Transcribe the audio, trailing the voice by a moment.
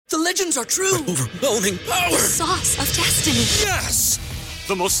The legends are true. Overwhelming power. Sauce of destiny. Yes!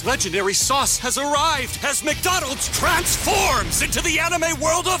 The most legendary sauce has arrived as McDonald's transforms into the anime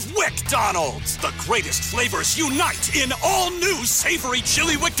world of WickDonald's. The greatest flavors unite in all new savory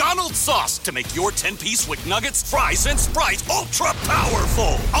chili McDonald's sauce to make your 10-piece Wick Nuggets, fries, and Sprite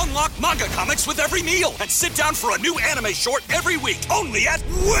ultra-powerful. Unlock manga comics with every meal and sit down for a new anime short every week only at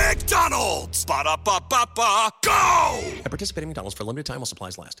WickDonald's. Ba-da-ba-ba-ba, go! At participating McDonald's for a limited time while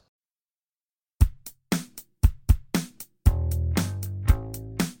supplies last.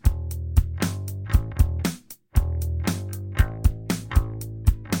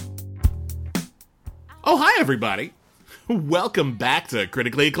 Oh, hi, everybody. Welcome back to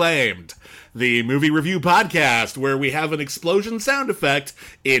Critically Acclaimed, the movie review podcast where we have an explosion sound effect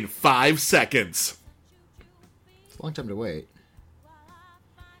in 5 seconds. It's a long time to wait.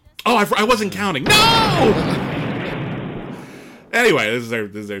 Oh, I wasn't counting. No! Anyway, this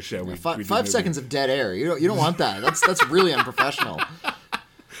is our show. We do 5 seconds of dead air. You don't want that. That's really unprofessional.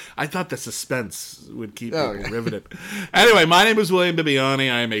 I thought the suspense would keep people riveted. Anyway, my name is William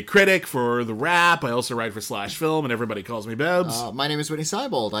Bibiani. I am a critic for The Wrap. I also write for Slash Film, and everybody calls me Bebs. My name is Whitney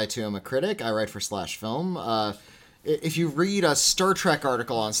Seibold. I, too, am a critic. I write for Slash Film. If you read a Star Trek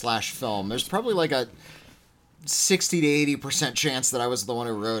article on Slash Film, there's probably like a 60 to 80% chance that I was the one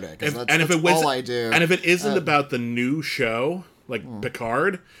who wrote it. That's all I do. And if it isn't about the new show, like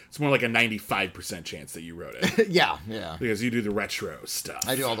Picard, it's more like a 95% chance that you wrote it. Yeah. Because you do the retro stuff.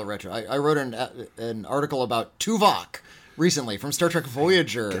 I do all the retro. I wrote an article about Tuvok recently from Star Trek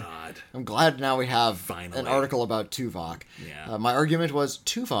Voyager. God. I'm glad now we have Finally an article about Tuvok. Yeah. My argument was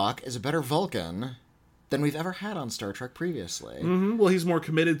Tuvok is a better Vulcan than we've ever had on Star Trek previously. Mm-hmm. Well, he's more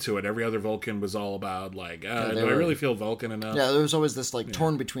committed to it. Every other Vulcan was all about, like, do I really feel Vulcan enough? Yeah, there was always this,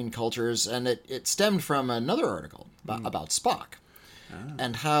 torn between cultures, and it stemmed from another article about Spock.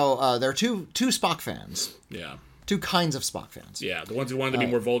 And how there are two Spock fans. Yeah. Two kinds of Spock fans. Yeah, the ones who wanted to be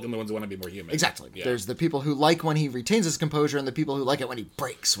more Vulcan, the ones who want to be more human. Exactly. Yeah. There's the people who like when he retains his composure, and the people who like it when he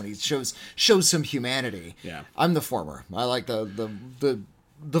breaks, when he shows some humanity. Yeah. I'm the former. I like the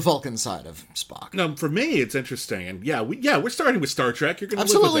Vulcan side of Spock. No, for me, it's interesting, and we're starting with Star Trek. You're gonna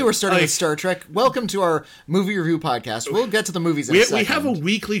Absolutely, we're starting with Star Trek. Welcome to our movie review podcast. We'll get to the movies in a second. We have a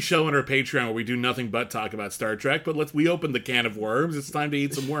weekly show on our Patreon where we do nothing but talk about Star Trek, but we open the can of worms. It's time to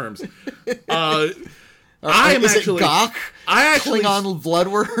eat some worms. Gok? Klingon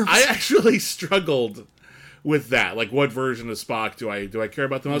bloodworms? I actually struggled with that. Like, what version of Spock do I care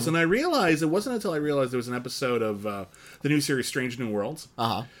about the most? And I realized, it wasn't until I realized there was an episode of the new series Strange New Worlds,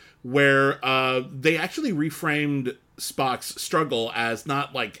 where they actually reframed Spock's struggle as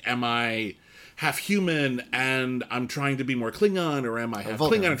not like, am I half human and I'm trying to be more Klingon, or am I half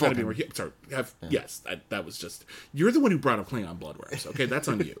Klingon and trying to be more human? Sorry, yes, that was just, you're the one who brought up Klingon bloodworms. Okay, that's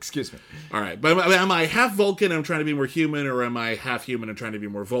on you. Excuse me. All right, but am I half Vulcan and I'm trying to be more human, or am I half human and trying to be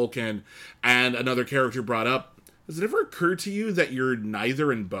more Vulcan? And another character brought up, has it ever occurred to you that you're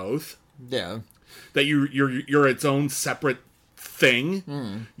neither and both? Yeah. That you're its own separate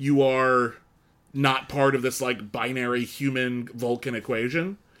thing? You are not part of this like binary human Vulcan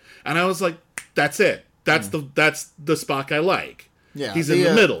equation? And I was like, that's it. That's the Spock I like. Yeah, he's in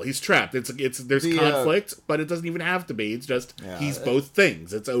the middle. He's trapped. There's conflict, but it doesn't even have to be. It's just he's both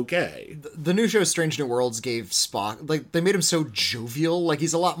things. It's okay. The new show Strange New Worlds gave Spock, like, they made him so jovial. Like,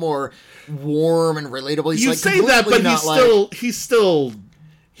 he's a lot more warm and relatable. He's you like say that, but he's still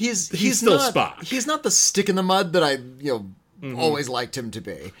not Spock. He's not the stick in the mud that I always liked him to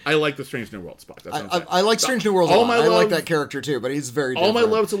be. I like the Strange New Worlds Spock. I like Strange New Worlds a lot. I like that character too, but he's very different. All my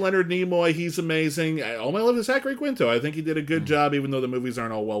love to Leonard Nimoy. He's amazing. All my love to Zachary Quinto. I think he did a good job, even though the movies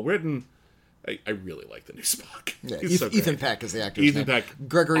aren't all well written. I really like the new Spock. Yeah, Ethan Peck is the actor's Ethan name. Peck.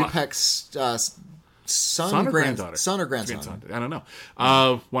 Gregory Peck's son or granddaughter? Son or grandson? I don't know.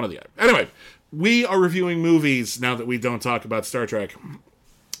 One or the other. Anyway, we are reviewing movies now that we don't talk about Star Trek.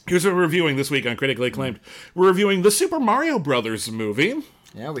 Here's what we're reviewing this week on Critically Acclaimed. We're reviewing the Super Mario Brothers movie.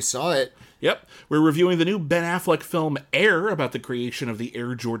 Yeah, we saw it. Yep. We're reviewing the new Ben Affleck film Air, about the creation of the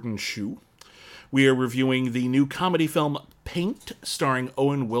Air Jordan shoe. We are reviewing the new comedy film Paint, starring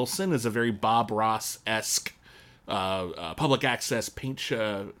Owen Wilson as a very Bob Ross-esque public access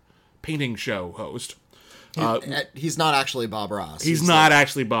painting show host. He's not actually Bob Ross. He's not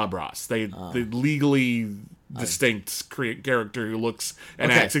actually Bob Ross. They legally distinct character who looks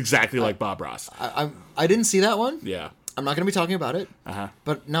and acts exactly like Bob Ross. I didn't see that one. Yeah. I'm not going to be talking about it.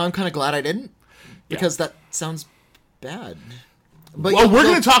 But now I'm kind of glad I didn't, because that sounds bad. But we're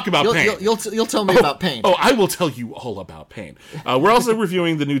going to talk about Pain. You'll tell me about Pain. Oh, I will tell you all about Pain. We're also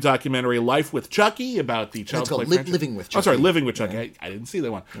reviewing the new documentary Life with Chucky about the Child's Play franchise. Living with Chucky. Oh, sorry, Living with Chucky. Yeah. I didn't see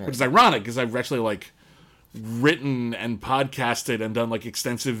that one, which is ironic because I've actually written and podcasted and done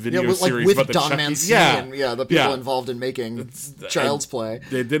extensive video series with about the Don Chucky. Mancini and the people involved in making Child's Play.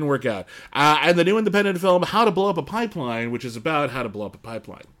 It didn't work out. And the new independent film How to Blow Up a Pipeline, which is about how to blow up a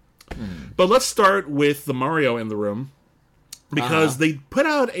pipeline. But let's start with the Mario in the room. Because they put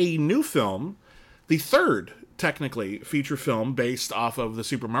out a new film, the third, technically, feature film based off of the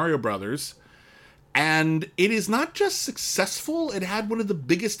Super Mario Brothers. And it is not just successful, it had one of the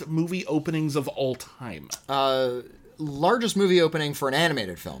biggest movie openings of all time. Largest movie opening for an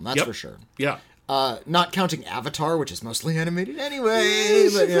animated film, that's for sure. Yeah. Not counting Avatar, which is mostly animated anyway,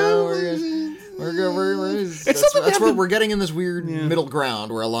 but that's where we're getting in this weird middle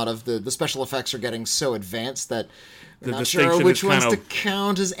ground where a lot of the special effects are getting so advanced that we're not sure which ones to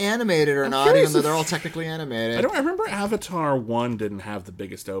count as animated or not, even though they're all technically animated. I remember Avatar 1 didn't have the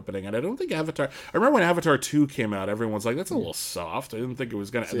biggest opening, and I don't think Avatar... I remember when Avatar 2 came out, everyone's like, that's a little soft. I didn't think it was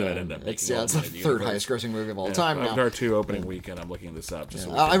going to... And then it ended up making it's the third highest grossing movie of all time now. Avatar 2 opening weekend, I'm looking this up.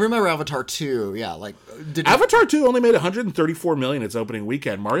 I remember Avatar 2, Avatar 2 only made $134 million its opening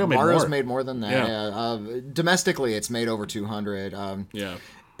weekend. Mario's made more than that. Domestically, it's made over 200.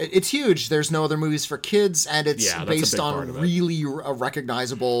 It's huge. There's no other movies for kids, and it's based on really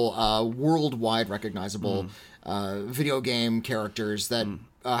recognizable, worldwide recognizable video game characters that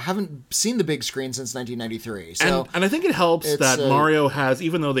haven't seen the big screen since 1993. So, and I think it helps that Mario has,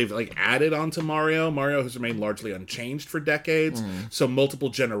 even though they've added onto Mario has remained largely unchanged for decades. So multiple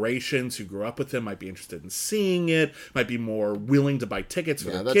generations who grew up with him might be interested in seeing it, might be more willing to buy tickets for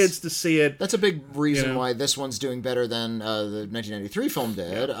their kids to see it. That's a big reason why this one's doing better than the 1993 film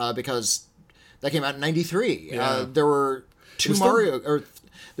did, because that came out in 93. There were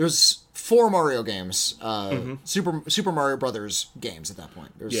there's 4 Mario games, Super Mario Brothers games at that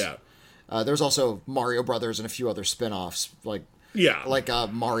point. There's also Mario Brothers and a few other spin-offs, like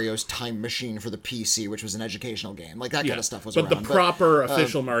Mario's Time Machine for the PC, which was an educational game. That kind of stuff was around. But the proper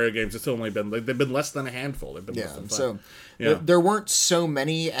official Mario games, it's only been, they've been less than a handful. They've been less than 5. So there weren't so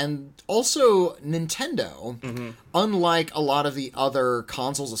many, and also Nintendo, unlike a lot of the other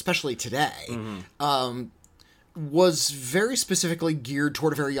consoles, especially today, was very specifically geared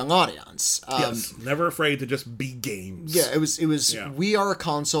toward a very young audience. Never afraid to just be games. It was we are a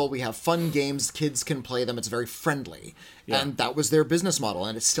console, we have fun games, kids can play them, it's very friendly. And that was their business model,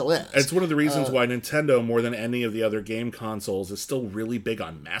 and it still is. It's one of the reasons why Nintendo, more than any of the other game consoles, is still really big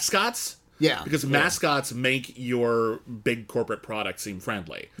on mascots. Because mascots make your big corporate product seem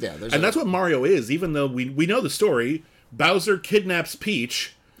friendly. And that's what Mario is, even though we know the story. Bowser kidnaps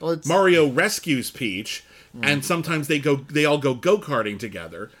Peach, Mario rescues Peach, and sometimes they all go go-karting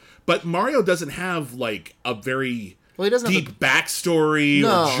together. But Mario doesn't have a very deep backstory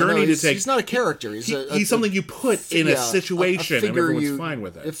or journey to take. He's not a character. He's something you put in a situation, and everyone's fine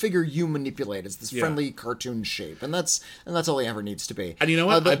with it. A figure you manipulate. It's this friendly cartoon shape, and that's all he ever needs to be. And you know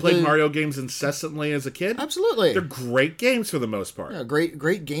what? I played Mario games incessantly as a kid. Absolutely, they're great games for the most part. Great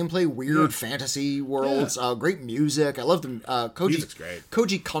gameplay, weird fantasy worlds, great music. I love them. Music's great.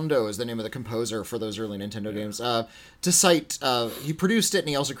 Koji Kondo is the name of the composer for those early Nintendo games. To cite, he produced it, and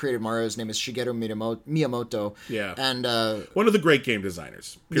he also created Mario. His name is Shigeru Miyamoto. And one of the great game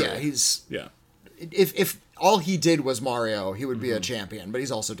designers. Period. He's If all he did was Mario, he would be a champion. But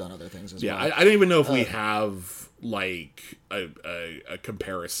he's also done other things as well. I don't even know if we have a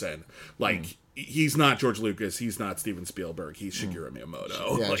comparison. He's not George Lucas. He's not Steven Spielberg. He's Shigeru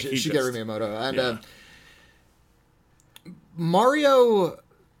Miyamoto. Shigeru Miyamoto. And Mario,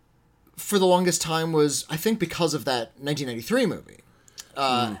 for the longest time, was, I think, because of that 1993 movie.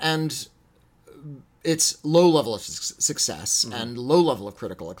 And its low level of success and low level of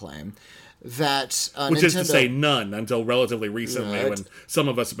critical acclaim, that which is to say none until relatively recently, when some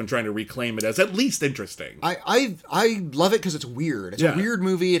of us have been trying to reclaim it as at least interesting. I love it because it's weird. It's a weird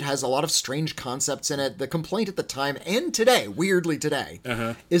movie. It has a lot of strange concepts in it. The complaint at the time and today, weirdly today,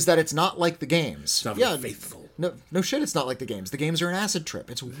 is that it's not like the games. It's not very faithful. No shit, it's not like the games. The games are an acid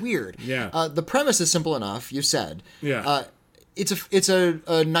trip. It's weird. The premise is simple enough. You said. It's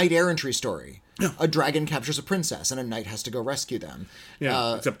a knight errantry story. a dragon captures a princess and a knight has to go rescue them.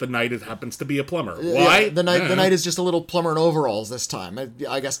 Yeah, except the knight happens to be a plumber. Why? Yeah, the knight is just a little plumber in overalls this time.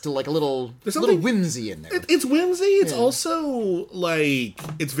 I guess to like a little whimsy in there. It's whimsy. It's also like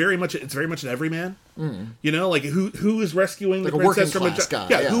it's very much an everyman. You know, like who is rescuing the princess from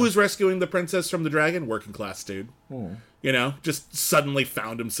who is rescuing the princess from the dragon? Working class dude. You know, just suddenly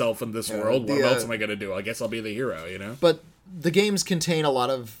found himself in this world. What else am I gonna do? I guess I'll be the hero. You know. But the games contain a lot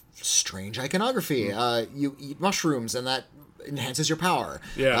of strange iconography. You eat mushrooms and that enhances your power.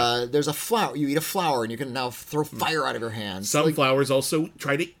 There's a flower. You eat a flower and you can now throw fire out of your hands. Some flowers also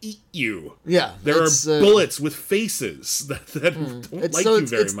try to eat you. Yeah. There are bullets with faces that don't like you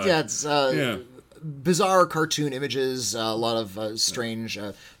very much. It's bizarre cartoon images, a lot of strange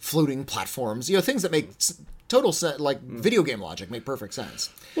floating platforms. You know, things that make total video game logic make perfect sense.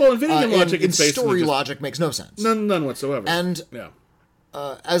 Well, in video game logic, in story logic makes no sense. None whatsoever. And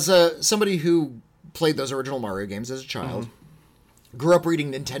as somebody who played those original Mario games as a child, grew up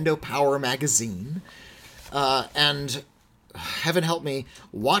reading Nintendo Power magazine, and heaven help me,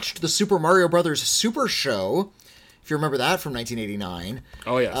 watched the Super Mario Brothers Super Show, if you remember that, from 1989.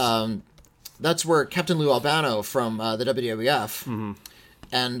 Oh, yes. That's where Captain Lou Albano from the WWF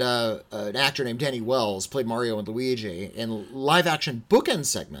and an actor named Danny Wells played Mario and Luigi in live-action bookend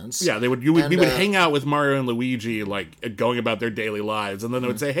segments. Yeah, we would hang out with Mario and Luigi, like, going about their daily lives, and then they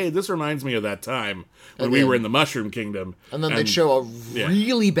would say, hey, this reminds me of that time when we were in the Mushroom Kingdom. And then they'd show a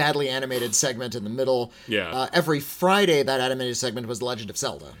really badly animated segment in the middle. Yeah. Every Friday, that animated segment was The Legend of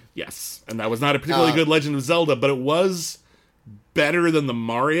Zelda. Yes, and that was not a particularly good Legend of Zelda, but it was better than the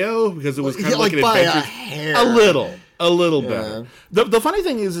Mario, because it was kind of like an adventure. A hair. A little better. The funny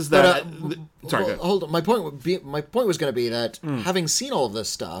thing is that sorry. Hold on. My point was going to be that having seen all of this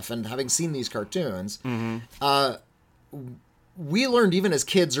stuff and having seen these cartoons, we learned even as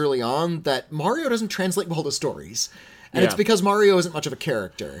kids early on that Mario doesn't translate well to stories. And it's because Mario isn't much of a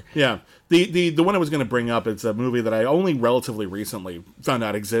character. Yeah. The one I was going to bring up, it's a movie that I only relatively recently found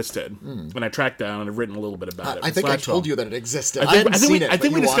out existed. When I tracked down and I've written a little bit about it. I think I told you that it existed. I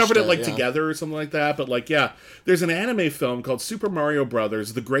think we discovered it together or something like that. But there's an anime film called Super Mario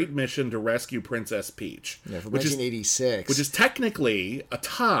Brothers: The Great Mission to Rescue Princess Peach. Yeah, from 1986. Which is technically a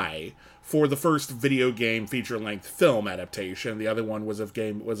tie for the first video game feature-length film adaptation. The other one was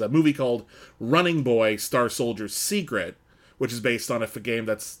a movie called Running Boy: Star Soldier's Secret, which is based on a game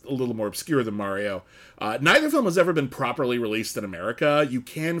that's a little more obscure than Mario. Neither film has ever been properly released in America. You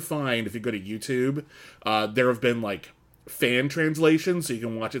can find, if you go to YouTube, there have been fan translations, so you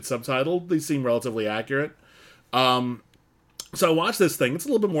can watch it subtitled. They seem relatively accurate. So I watched this thing. It's a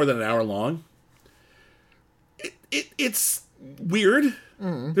little bit more than an hour long. It's weird.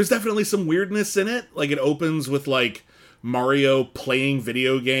 There's definitely some weirdness in it. Like, it opens with Mario playing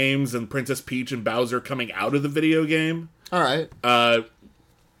video games and Princess Peach and Bowser coming out of the video game. All right. I'm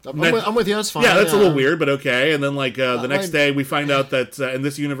with you. That's fine. Yeah, that's a little weird, but okay. And then the next day we find out that in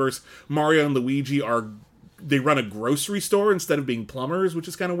this universe, Mario and Luigi they run a grocery store instead of being plumbers, which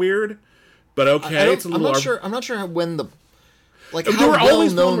is kind of weird. But okay, it's a little. I'm not sure when the. How were well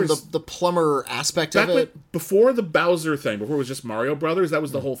known the plumber aspect of it? Before the Bowser thing, before it was just Mario Brothers, that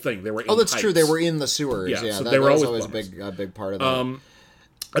was the whole thing. They were in that's pipes. true. They were in the sewers. Yeah, so that they were was always a big part of that.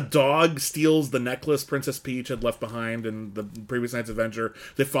 A dog steals the necklace Princess Peach had left behind in the previous night's adventure.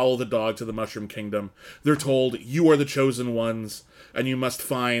 They follow the dog to the Mushroom Kingdom. They're told, you are the chosen ones, and you must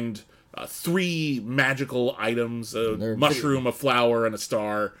find 3 magical items, a mushroom, a flower, and a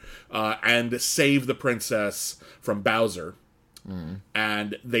star, and save the princess from Bowser.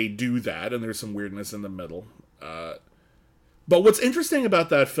 And they do that, and there's some weirdness in the middle. But what's interesting about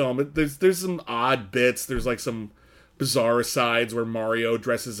that film, there's some odd bits. There's some bizarre asides where Mario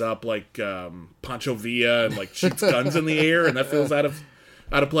dresses up like Pancho Villa and shoots guns in the air, and that feels out of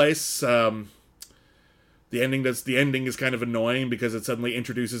place. The ending is kind of annoying because it suddenly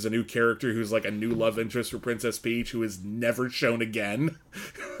introduces a new character who's a new love interest for Princess Peach, who is never shown again.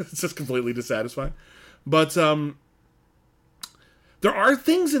 It's just completely dissatisfying. But there are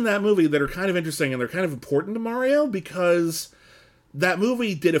things in that movie that are kind of interesting, and they're kind of important to Mario because that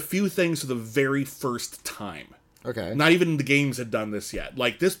movie did a few things for the very first time. Okay. Not even the games had done this yet.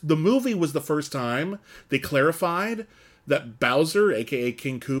 The movie was the first time they clarified that Bowser, aka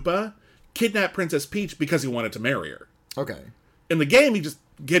King Koopa, kidnapped Princess Peach because he wanted to marry her. Okay. In the game, he just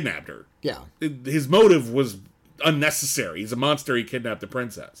kidnapped her. Yeah. His motive was unnecessary. He's a monster, he kidnapped the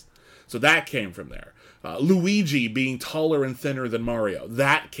princess. So that came from there. Luigi being taller and thinner than Mario,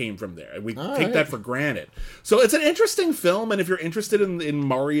 that came from there. We take that for granted. So it's an interesting film, and if you're interested in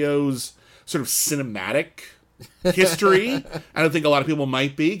Mario's sort of cinematic history. I don't think a lot of people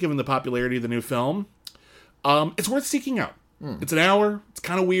might be, given the popularity of the new film. It's worth seeking out. It's an hour. It's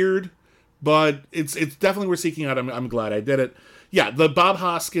kind of weird, but it's definitely worth seeking out. I'm glad I did it. Yeah, the Bob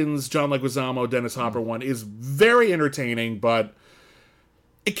Hoskins, John Leguizamo, Dennis Hopper one is very entertaining, but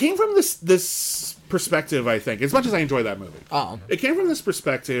it came from this perspective, I think, as much as I enjoy that movie. It came from this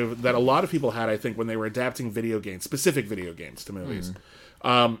perspective that a lot of people had, I think, when they were adapting video games, specific video games, to movies.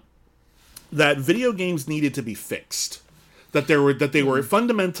 That video games needed to be fixed. That they were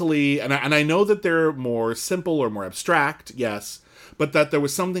fundamentally, and I know that they're more simple or more abstract, yes, but that there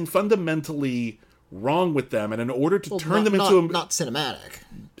was something fundamentally wrong with them, and in order to turn them into not cinematic.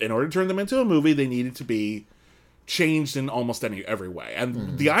 In order to turn them into a movie, they needed to be changed in almost every way.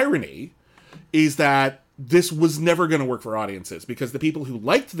 And the irony is that this was never going to work for audiences, because the people who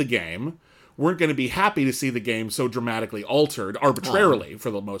liked the game weren't going to be happy to see the game so dramatically altered arbitrarily for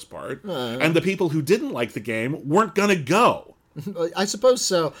the most part. And the people who didn't like the game weren't going to go. I suppose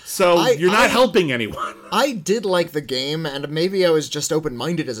so. So you're not helping anyone. I did like the game, and maybe I was just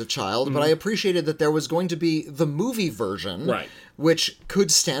open-minded as a child, but I appreciated that there was going to be the movie version, right, which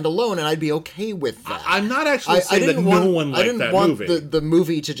could stand alone, and I'd be okay with that. I'm not actually saying that no one liked that movie. I didn't want the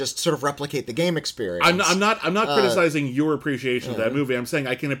movie to just sort of replicate the game experience. I'm not criticizing your appreciation of that movie. I'm saying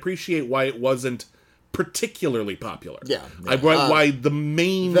I can appreciate why it wasn't particularly popular. Why the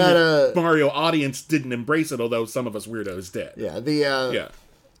main Mario audience didn't embrace it, although some of us weirdos did.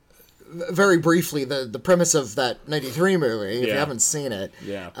 Very briefly, the premise of that 93 movie, if you haven't seen it,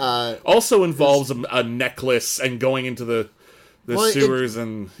 also involves a necklace and going into the sewers,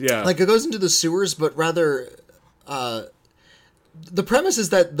 like it goes into the sewers, but rather the premise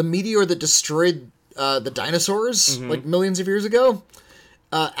is that the meteor that destroyed the dinosaurs like millions of years ago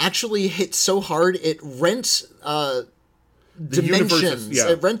actually hit so hard it rent dimensions.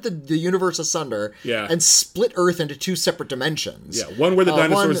 It rent the universe asunder and split Earth into two separate dimensions. Yeah, one where the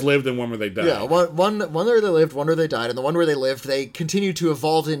dinosaurs lived and one where they died. Yeah, one where they lived, one where they died, and the one where they lived, they continued to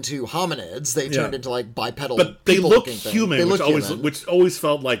evolve into hominids. They turned into like bipedal, but they look human, which always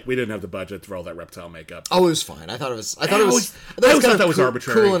felt like we didn't have the budget for all that reptile makeup. Oh, it was fine. I thought that was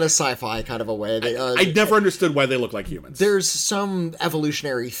arbitrary, cool in a sci-fi kind of a way. I never understood why they look like humans. There's some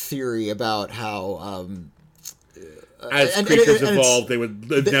evolutionary theory about how as creatures evolved, they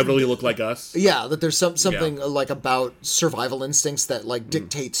would inevitably look like us. Yeah, that there's something like about survival instincts that like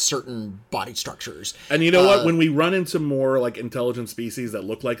dictate certain body structures. And you know what? When we run into more like intelligent species that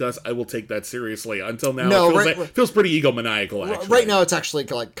look like us, I will take that seriously. Until now, it feels pretty egomaniacal. Actually, right now it's actually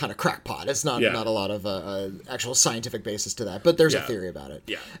like kind of crackpot. It's not a lot of actual scientific basis to that, but there's a theory about it.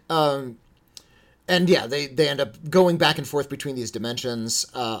 Yeah. And they end up going back and forth between these dimensions.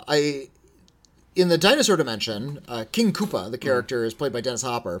 In the dinosaur dimension, King Koopa, the character is played by Dennis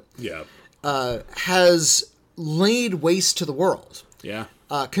Hopper, has laid waste to the world. Yeah.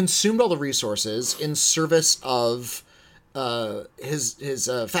 Consumed all the resources in service of his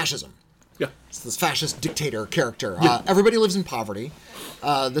fascism. Yeah. It's this fascist dictator character. Everybody lives in poverty.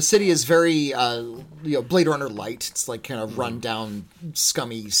 The city is very, Blade Runner light. It's like kind of run down,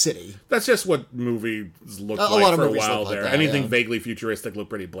 scummy city. That's just what movies looked like for a while there. Anything vaguely futuristic looked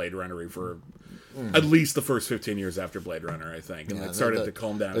pretty Blade Runner-y for at least the first 15 years after Blade Runner, I think. And it started to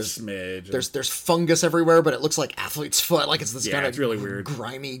calm down a smidge. There's fungus everywhere, but it looks like athlete's foot. Like it's this kind of it's really weird,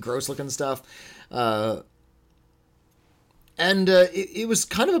 grimy, gross-looking stuff. And it was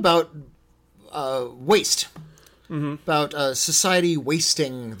kind of about waste. About society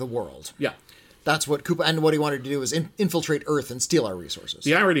wasting the world. Yeah. That's what Koopa, and what he wanted to do was infiltrate Earth and steal our resources.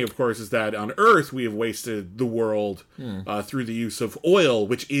 The irony, of course, is that on Earth we have wasted the world through the use of oil,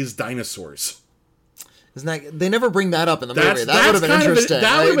 which is dinosaurs. Isn't that, they never bring that up in the movie. That would have been interesting.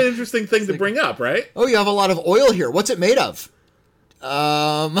 That would have been an interesting thing to bring up, right? Oh, you have a lot of oil here. What's it made of?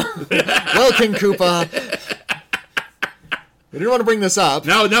 Well, King Koopa, we didn't want to bring this up.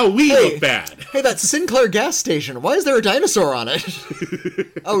 No, we look bad. Hey, that Sinclair gas station. Why is there a dinosaur on it?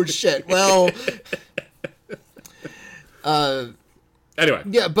 Oh, shit. Well... anyway.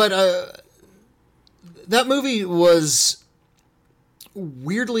 Yeah, but that movie was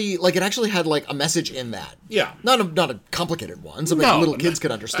weirdly... Like, it actually had, like, a message in that. Yeah. Not a complicated one. Something little kids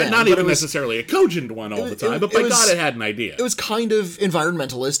could understand. Not even necessarily a cogent one all the time, but by God, it had an idea. It was kind of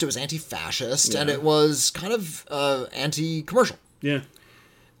environmentalist, it was anti-fascist, and it was kind of anti-commercial. Yeah.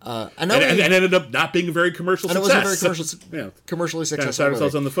 And ended up not being a very commercial success. And it wasn't very commercially successful. Kind of shot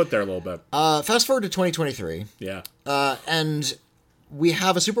ourselves on the foot there a little bit. Fast forward to 2023. Yeah. And we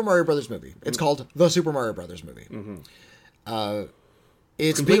have a Super Mario Brothers movie. It's called The Super Mario Brothers Movie.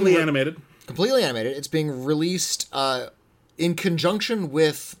 It's completely animated. Completely animated. It's being released in conjunction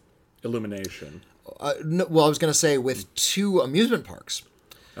with Illumination. No, well, I was going to say with 2 amusement parks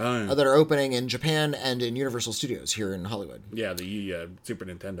Yeah. that are opening in Japan and in Universal Studios here in Hollywood. Yeah, the Super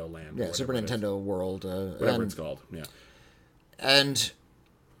Nintendo Land. Yeah, Super Nintendo World. Whatever it's called, yeah. And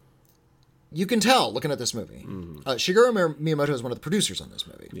you can tell, looking at this movie, Shigeru Miyamoto is one of the producers on this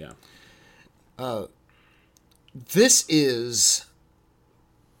movie. Yeah. This is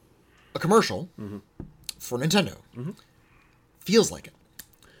a commercial for Nintendo. Feels like it.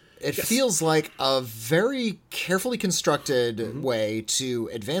 It feels like a very carefully constructed way to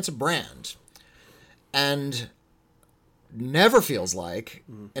advance a brand, and never feels like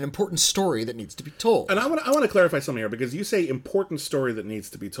an important story that needs to be told. And I want to clarify something here, because you say important story that needs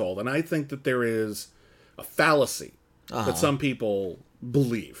to be told, and I think that there is a fallacy that some people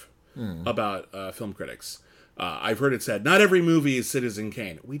believe about film critics. I've heard it said, not every movie is Citizen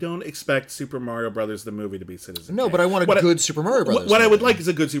Kane. We don't expect Super Mario Brothers the movie to be Citizen Kane. No, but I want a good Super Mario Brothers What I would like is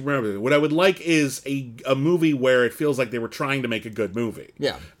a good Super Mario Brothers. What I would like is a movie where it feels like they were trying to make a good movie.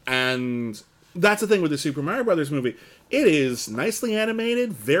 Yeah. And that's the thing with the Super Mario Brothers movie. It is nicely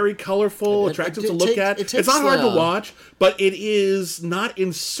animated, very colorful, attractive to look at. It's not hard to watch, but it is not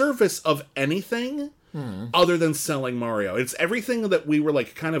in service of anything other than selling Mario. It's everything that we were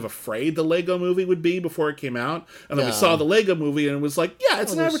like kind of afraid the Lego movie would be before it came out. And then we saw the Lego movie and it was like, yeah,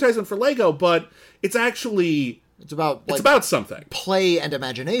 it's an advertisement for Lego, but it's actually... It's about something. Play and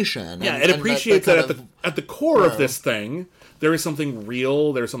imagination. Yeah, it appreciates that at the core of this thing, there is something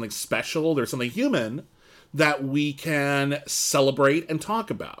real, there's something special, there's something human that we can celebrate and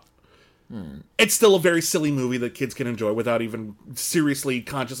talk about. It's still a very silly movie that kids can enjoy without even seriously,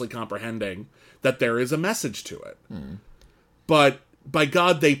 consciously comprehending that there is a message to it. But by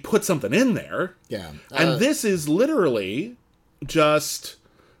God, they put something in there. Yeah. And this is literally just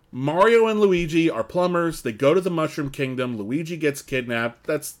Mario and Luigi are plumbers. They go to the Mushroom Kingdom. Luigi gets kidnapped.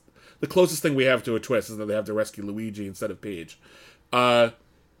 That's the closest thing we have to a twist, is that they have to rescue Luigi instead of Peach. Mario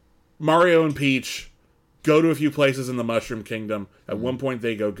and Peach go to a few places in the Mushroom Kingdom. At one point,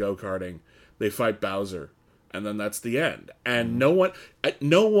 they go go-karting. They fight Bowser. And then that's the end. And no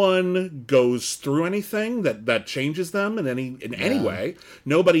one goes through anything that changes them in any way.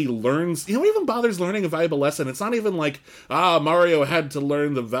 Nobody learns, even bothers learning a valuable lesson. It's not even like, Mario had to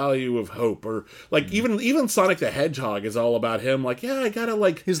learn the value of hope, or like even Sonic the Hedgehog is all about him. Like, yeah, I gotta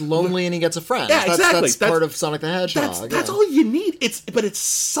like, he's lonely and he gets a friend. Yeah, exactly. That's part of Sonic the Hedgehog. That's all you need. But it's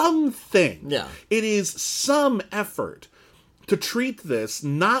something. Yeah, it is some effort to treat this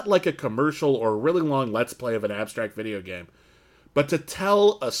not like a commercial or a really long Let's Play of an abstract video game, but to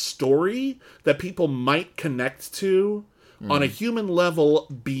tell a story that people might connect to on a human level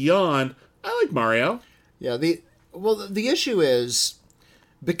beyond, I like Mario. Yeah, the issue is,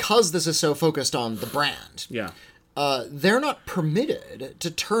 because this is so focused on the brand, they're not permitted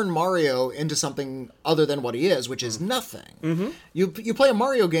to turn Mario into something other than what he is, which is nothing. You play a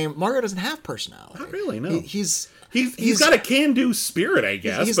Mario game, Mario doesn't have personality. Not really, no. He's got a can-do spirit, I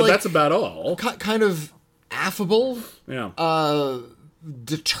guess, but like, that's about all. Kind of affable, yeah,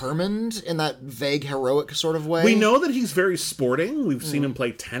 determined in that vague, heroic sort of way. We know that he's very sporting. We've seen him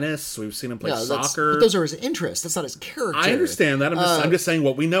play tennis. We've seen him play soccer. But those are his interests. That's not his character. I understand that. I'm just saying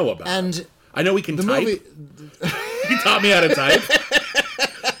what we know about him. I know he can type. He taught me how to type.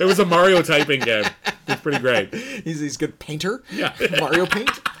 It was a Mario typing game. It's pretty great. He's a good painter. Yeah. Mario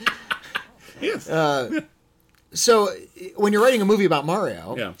paint. Yes. So when you're writing a movie about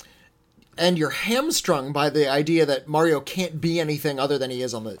Mario, and you're hamstrung by the idea that Mario can't be anything other than he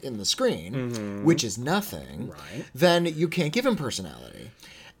is in the screen, which is nothing, then you can't give him personality.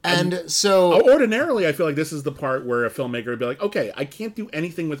 And so ordinarily, I feel like this is the part where a filmmaker would be like, okay, I can't do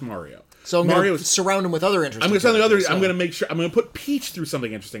anything with Mario. So I'm going to surround him with other interesting I'm going to make sure, I'm going to put Peach through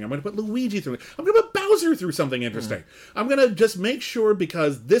something interesting. I'm going to put Luigi through, I'm going to put Bowser through something interesting. I'm going to just make sure,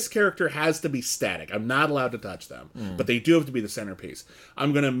 because this character has to be static. I'm not allowed to touch them, but they do have to be the centerpiece.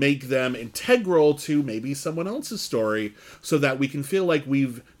 I'm going to make them integral to maybe someone else's story, so that we can feel like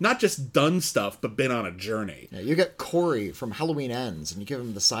we've not just done stuff, but been on a journey. Yeah, you get Corey from Halloween Ends, and you give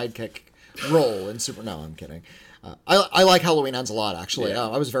him the sidekick role in Super... No, I'm kidding. I like Halloween Ends a lot, actually. Yeah.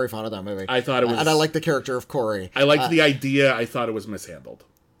 I was very fond of that movie. I thought it was... and I like the character of Corey. I liked the idea. I thought it was mishandled.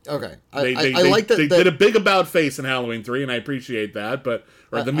 Okay. They did a big about face in Halloween 3, and I appreciate that,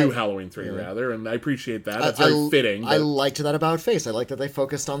 or the new Halloween 3, rather, and I appreciate that. That's very fitting. I liked that about face. I liked that they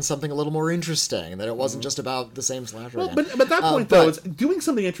focused on something a little more interesting, that it wasn't just about the same slasher. Well, but at that point, though, it's doing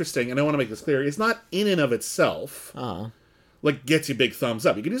something interesting, and I want to make this clear, it's not in and of itself... like, gets you big thumbs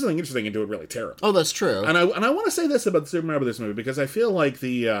up. You can do something interesting and do it really terrible. Oh, that's true. And I want to say this about the Super Mario Brothers movie, because I feel like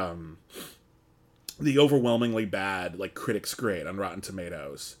the the overwhelmingly bad, like, critics grade on Rotten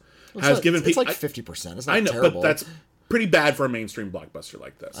Tomatoes Well, has given people... people... It's like 50%. It's not I know, terrible. but that's pretty bad for a mainstream blockbuster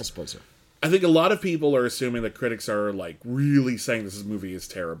like this. I suppose so. I think a lot of people are assuming that critics are, like, really saying this movie is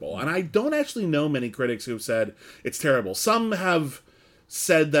terrible. And I don't actually know many critics who've said it's terrible. Some have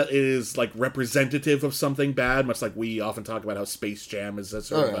said that it is, like, representative of something bad, much like we often talk about how Space Jam is a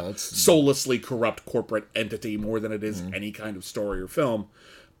sort of a soullessly corrupt corporate entity more than it is any kind of story or film.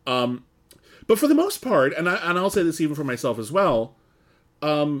 But for the most part, and I'll say this even for myself as well,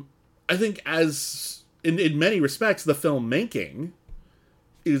 I think as in many respects, the filmmaking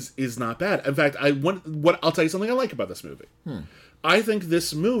is not bad. In fact, I'll tell you something I like about this movie. I think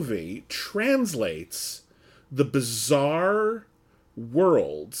this movie translates the bizarre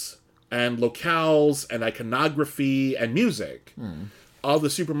worlds and locales and iconography and music of the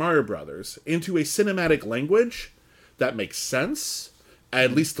Super Mario Brothers into a cinematic language that makes sense,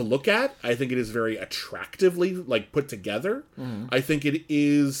 at least to look at. I think it is very attractively, like, put together. I think it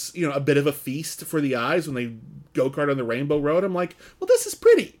is, a bit of a feast for the eyes when they go-kart on the Rainbow Road. I'm like, well, this is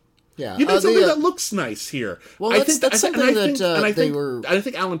pretty. Yeah, you did something that looks nice here. Well, I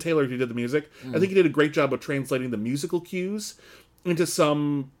think Alan Taylor, who did the music, I think he did a great job of translating the musical cues into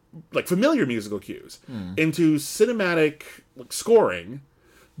some, like, familiar musical cues into cinematic, like, scoring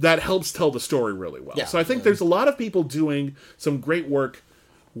that helps tell the story really well. Yeah, so I think there's a lot of people doing some great work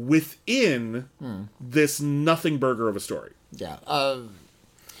within this nothing burger of a story. Yeah.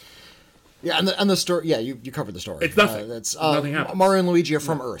 Yeah, and the story. Yeah, you covered the story. It's nothing. Nothing happens. Mario and Luigi are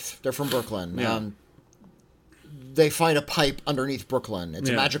from Earth. They're from Brooklyn. Yeah. They find a pipe underneath Brooklyn. It's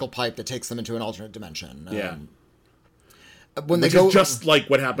a magical pipe that takes them into an alternate dimension. Which is just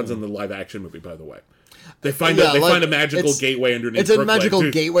like what happens in the live action movie, by the way. They find a magical gateway underneath. It's a Brooklyn. magical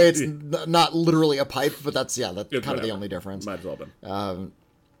gateway. It's not literally a pipe, but that's kind of the only difference. Might as well been.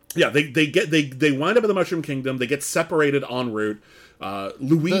 They wind up in the Mushroom Kingdom. They get separated en route.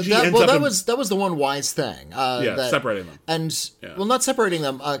 Luigi ends up. That was the one wise thing. Separating them, and not separating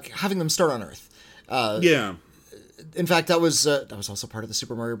them, having them start on Earth. In fact, that was also part of the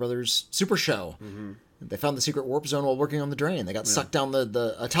Super Mario Brothers Super Show. They found the secret warp zone while working on the drain. They got sucked down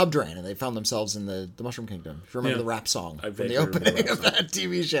a tub drain, and they found themselves in the Mushroom Kingdom. If you remember the rap song from the opening of that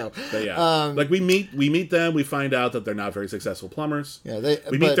TV show. But we meet them. We find out that they're not very successful plumbers.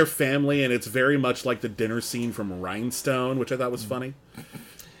 We meet their family, and it's very much like the dinner scene from Rhinestone, which I thought was funny.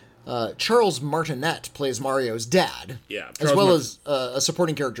 Charles Martinet plays Mario's dad. As well as a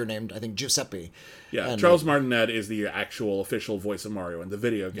supporting character named, I think, Giuseppe. Yeah, and Charles Martinet is the actual official voice of Mario in the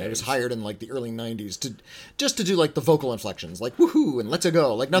video game. He was hired in, like, the early 90s to do, like, the vocal inflections, like, woohoo, and let's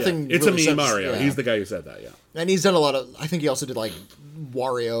go, like, nothing It's really a me, Mario. He's the guy who said that, And he's done a lot of, I think he also did, like,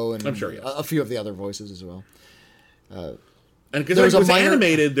 Wario and I'm sure, a few of the other voices as well. And because it was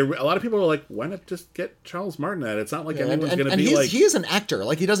animated, a lot of people were like, why not just get Charles Martinet? It's not like anyone's going to be like... he is an actor.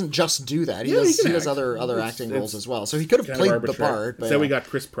 Like, he doesn't just do that. He does other acting roles as well. So he could have played the part. So we got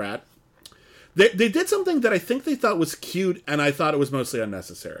Chris Pratt. They did something that I think they thought was cute, and I thought it was mostly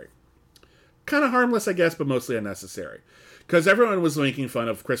unnecessary. Kind of harmless, I guess, but mostly unnecessary. Because everyone was making fun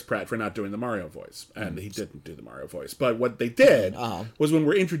of Chris Pratt for not doing the Mario voice, and he didn't do the Mario voice. But what they did was when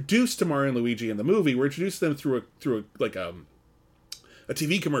we're introduced to Mario and Luigi in the movie, we're introduced to them through a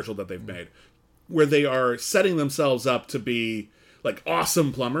TV commercial that they've made, where they are setting themselves up to be, like,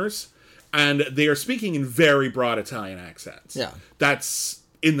 awesome plumbers, and they are speaking in very broad Italian accents. That's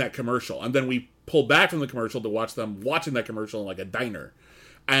in that commercial. And then we pull back from the commercial to watch them watching that commercial in, like, a diner.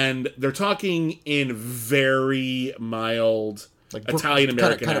 And they're talking in very mild, like,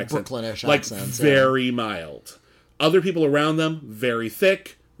 Italian-American accents. Kind of Brooklynish like, accents. Very mild. Other people around them, very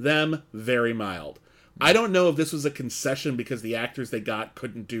thick. Them, very mild. I don't know if this was a concession because the actors they got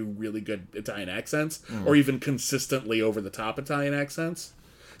couldn't do really good Italian accents, or even consistently over-the-top Italian accents.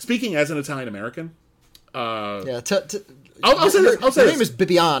 Speaking as an Italian-American... I'll say this. Your name is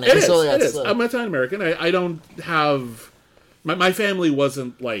Bibiani. It is. I'm Italian-American. I don't have... My family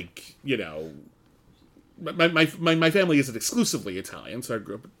wasn't, like, my family isn't exclusively Italian, so I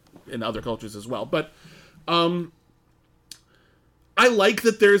grew up in other cultures as well. But I like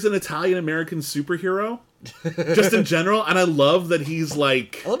that there's an Italian-American superhero, just in general, and I love that he's,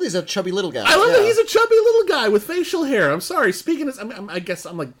 like... I love that he's a chubby little guy. I love that he's a chubby little guy with facial hair. I'm sorry, speaking as... I guess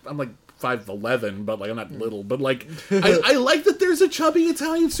I'm like 5'11", but, like, I'm not little, but, like, I like that there's a chubby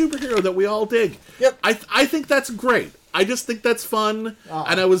Italian superhero that we all dig. I think that's great. I just think that's fun,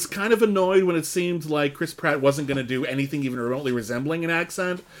 and I was kind of annoyed when it seemed like Chris Pratt wasn't going to do anything even remotely resembling an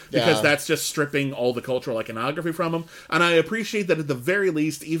accent, because that's just stripping all the cultural iconography from him, and I appreciate that at the very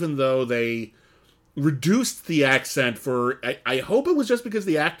least, even though they reduced the accent for... I hope it was just because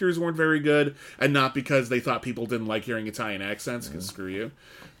the actors weren't very good and not because they thought people didn't like hearing Italian accents, because screw you.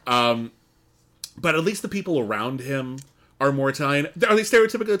 But at least the people around him are more Italian. Are they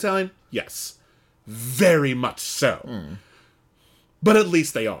stereotypical Italian? Yes. Very much so. But at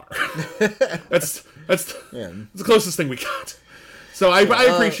least they are. That's the closest thing we got. So I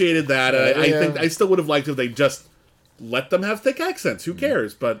appreciated that. I think I still would have liked if they just let them have thick accents. Who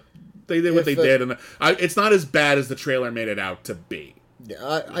cares? But they did what they did, and it's not as bad as the trailer made it out to be.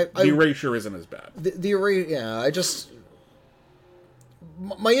 Yeah, the erasure isn't as bad. The erasure, yeah.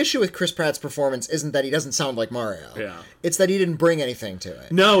 My issue with Chris Pratt's performance isn't that he doesn't sound like Mario. Yeah. It's that he didn't bring anything to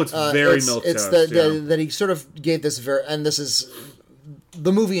it. No, it's very milquetoast. It's that he sort of gave this and this is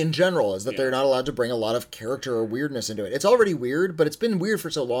the movie in general, is that they're not allowed to bring a lot of character or weirdness into it. It's already weird, but it's been weird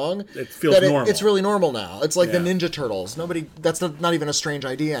for so long. It feels normal. It's really normal now. It's like the Ninja Turtles. That's not even a strange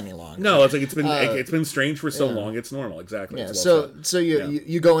idea any longer. No, it's like it's been strange for so long. It's normal, exactly. Yeah. So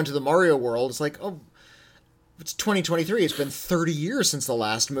you go into the Mario world. It's like, oh, it's 2023. It's been 30 years since the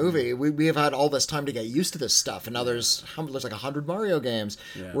last movie. We have had all this time to get used to this stuff, and now there's like 100 Mario games.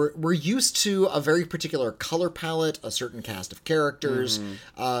 Yeah. We're used to a very particular color palette, a certain cast of characters,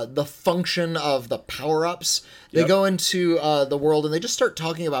 the function of the power-ups. They go into the world and they just start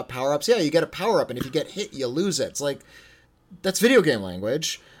talking about power-ups. Yeah, you get a power-up, and if you get hit, you lose it. It's like, that's video game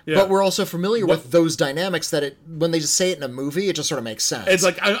language. Yeah. But we're also familiar with those dynamics that when they just say it in a movie, it just sort of makes sense. It's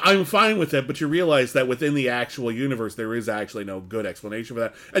like, I'm fine with it, but you realize that within the actual universe, there is actually no good explanation for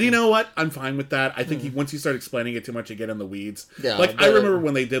that. And you know what? I'm fine with that. I think once you start explaining it too much, you get in the weeds. Yeah, I remember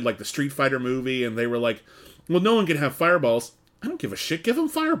when they did like the Street Fighter movie, and they were like, well, no one can have fireballs. I don't give a shit. Give them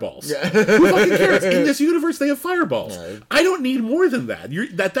fireballs. Yeah. Who fucking cares? In this universe, they have fireballs. Yeah. I don't need more than that.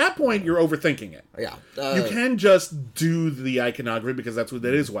 At that point, you're overthinking it. Yeah. You can just do the iconography because that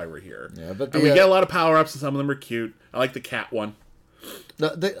is why we're here. Yeah, but and we get a lot of power-ups, and some of them are cute. I like the cat one.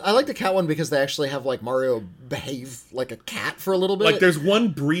 I like the cat one because they actually have like Mario behave like a cat for a little bit. Like there's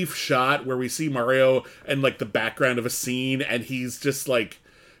one brief shot where we see Mario in like the background of a scene, and he's just like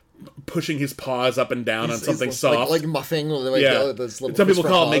pushing his paws up and down on something soft, like muffing. Some people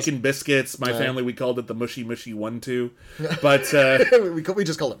call it making biscuits. My family, we called it the mushy 1-2, but we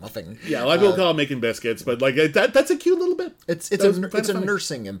just call it muffing. Yeah, a lot of people call it making biscuits, but like that's a cute little bit. It's a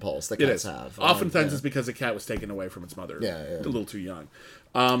nursing impulse that cats have. Oftentimes, it's because the cat was taken away from its mother. A little too young.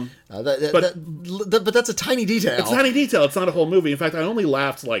 But that's a tiny detail. It's a tiny detail. It's not a whole movie. In fact, I only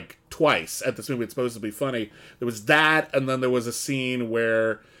laughed like twice at this movie. It's supposed to be funny. There was that, and then there was a scene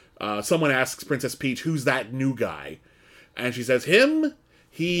where someone asks Princess Peach, "Who's that new guy?" And she says, "Him.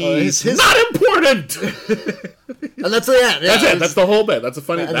 He's not important." And that's the end. Yeah, that's it. That's the whole bit. That's a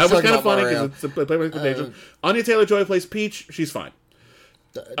funny. That was kind of funny because it's a play by recommendation. Anya Taylor-Joy plays Peach. She's fine.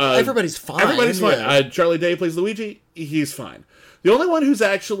 Everybody's fine. Everybody's fine. Charlie Day plays Luigi. He's fine. The only one who's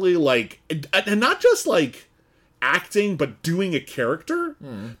actually like, and not just like acting, but doing a character,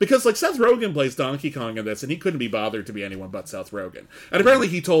 because like Seth Rogen plays Donkey Kong in this, and he couldn't be bothered to be anyone but Seth Rogen. And apparently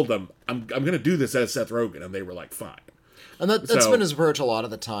he told them, "I'm going to do this as Seth Rogen," and they were like, "Fine." And that's been his approach a lot of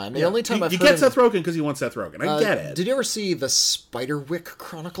the time. The only time you get Seth Rogen because you want Seth Rogen. I get it. Did you ever see the Spiderwick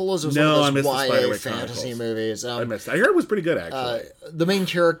Chronicles? No, I missed the YA fantasy movies. I missed it. I heard it was pretty good, actually. The main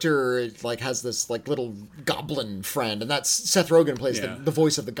character like has this like little goblin friend, and that's Seth Rogen plays the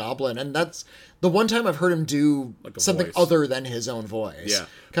voice of the goblin, and that's the one time I've heard him do like something other than his own voice. Yeah.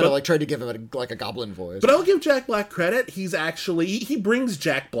 Kind of like tried to give him a goblin voice. But I'll give Jack Black credit. He's actually he brings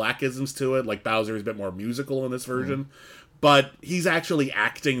Jack Blackisms to it. Like Bowser is a bit more musical in this version. But he's actually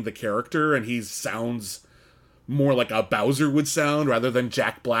acting the character, and he sounds more like a Bowser would sound, rather than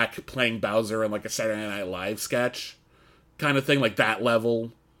Jack Black playing Bowser in like a Saturday Night Live sketch kind of thing. Like that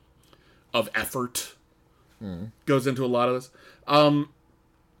level of effort goes into a lot of this.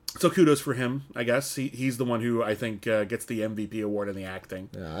 So kudos for him, I guess. He's the one who I think gets the MVP award in the acting.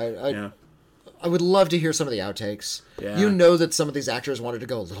 I would love to hear some of the outtakes. Yeah. You know that some of these actors wanted to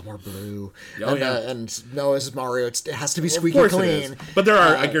go a little more blue. And no, as Mario, it has to be squeaky clean. But there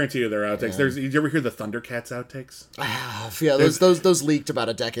are, I guarantee you, there are outtakes. Did you ever hear the Thundercats outtakes? I have. Yeah, those leaked about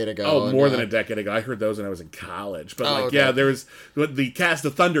a decade ago. Oh, more than a decade ago. I heard those when I was in college. But there was the cast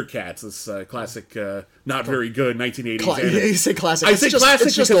of Thundercats, this classic, not very good 1980s. You say classic. I say classic.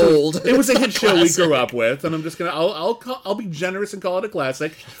 It's just old. It was a hit show we grew up with, and I'm just gonna. I'll be generous and call it a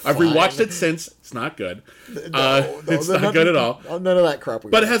classic. I've rewatched it since. It's not good. It's not good at all. None of that crap.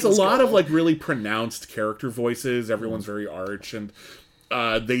 But it has a lot of like really pronounced character voices. Everyone's very arch, and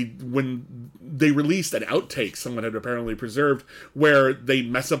when they released an outtake someone had apparently preserved where they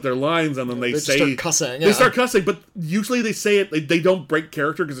mess up their lines and then they say start cussing. They start cussing, but usually they say it. They don't break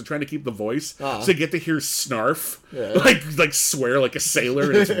character because they're trying to keep the voice, so they get to hear snarf, like swear like a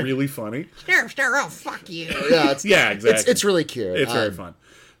sailor, and it's really funny. Snarf, oh fuck you. Yeah, exactly. It's really cute. It's very fun.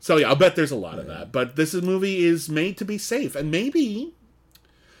 So yeah, I'll bet there's a lot of that. But this movie is made to be safe, and maybe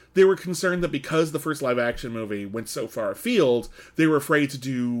they were concerned that because the first live-action movie went so far afield, they were afraid to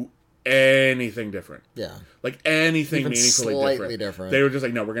do anything different. Yeah. Like anything even meaningfully slightly different. They were just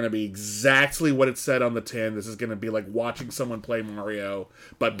like, no, we're going to be exactly what it said on the tin. This is going to be like watching someone play Mario,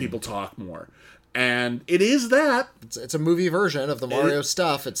 but people talk more. And it is that. It's a movie version of the Mario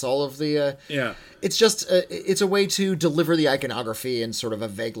stuff. It's all of the... yeah. It's just... it's a way to deliver the iconography in sort of a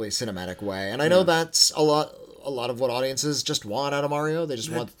vaguely cinematic way. And I know that's a lot of what audiences just want out of Mario. They just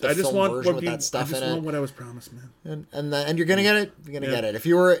want the film version with that stuff in it. I just want what I was promised, man. And you're gonna get it. You're gonna get it.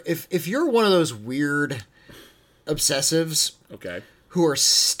 If you're one of those weird obsessives, who are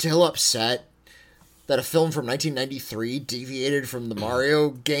still upset that a film from 1993 deviated from the Mario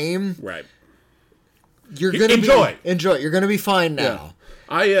game, right? You're gonna enjoy. You're gonna be fine now.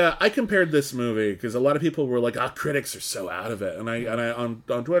 Yeah. I compared this movie because a lot of people were like, critics are so out of it, and I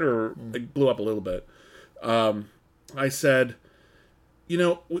on Twitter it blew up a little bit. I said,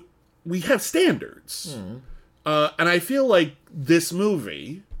 we have standards. And I feel like this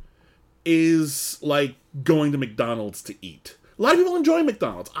movie is like going to McDonald's to eat. A lot of people enjoy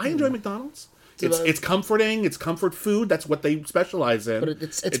McDonald's. I enjoy McDonald's. It's comforting. It's comfort food. That's what they specialize in. But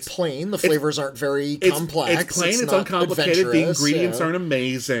it's plain. The flavors aren't very complex. It's plain. It's uncomplicated. The ingredients aren't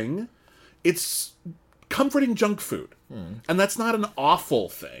amazing. It's comforting junk food. And that's not an awful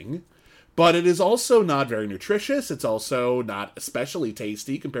thing. But it is also not very nutritious. It's also not especially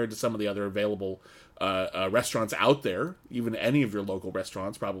tasty compared to some of the other available restaurants out there. Even any of your local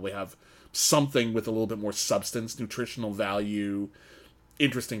restaurants probably have something with a little bit more substance, nutritional value,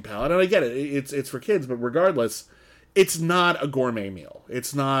 interesting palate. And I get it. It's for kids, but regardless, it's not a gourmet meal.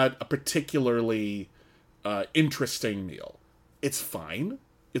 It's not a particularly interesting meal. It's fine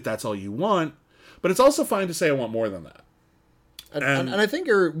if that's all you want, but it's also fine to say I want more than that. And I think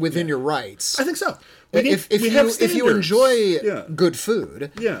you're within your rights. I think so. If you enjoy good food,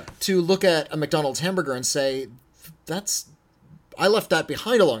 yeah, to look at a McDonald's hamburger and say, I left that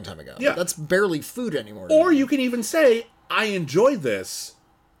behind a long time ago. Yeah. That's barely food anymore. Or you can even say, I enjoy this,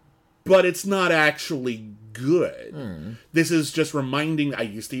 but it's not actually good. This is just reminding, I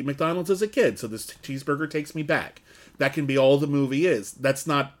used to eat McDonald's as a kid, so this cheeseburger takes me back. That can be all the movie is. That's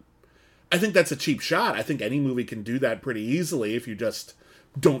not... I think that's a cheap shot. I think any movie can do that pretty easily if you just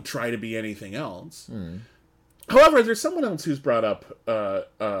don't try to be anything else. However, there's someone else who's brought up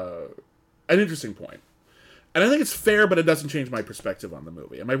an interesting point. And I think it's fair, but it doesn't change my perspective on the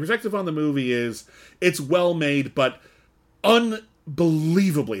movie. And my perspective on the movie is it's well made, but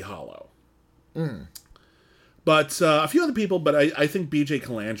unbelievably hollow. But a few other people, but I think B.J.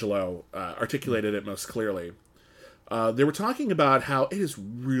 Colangelo articulated it most clearly. They were talking about how it is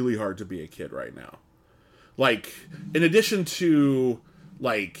really hard to be a kid right now. Like, in addition to,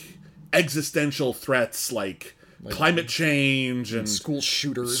 like, existential threats like climate change and school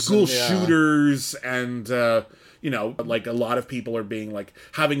shooters and like a lot of people are being, like,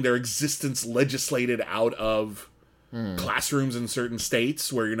 having their existence legislated out of classrooms in certain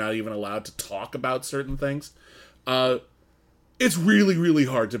states where you're not even allowed to talk about certain things. It's really, really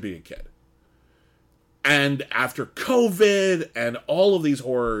hard to be a kid. And after COVID and all of these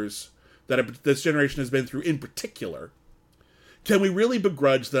horrors that this generation has been through in particular, can we really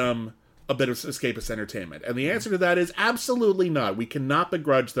begrudge them a bit of escapist entertainment? And the answer to that is absolutely not. We cannot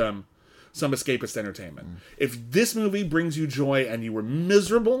begrudge them some escapist entertainment. If this movie brings you joy and you were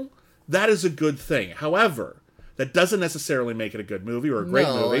miserable, that is a good thing. However, that doesn't necessarily make it a good movie or a great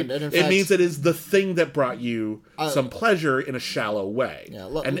movie. And in fact, means it is the thing that brought you some pleasure in a shallow way.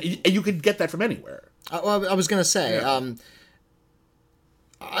 Yeah, and you could get that from anywhere. I was going to say,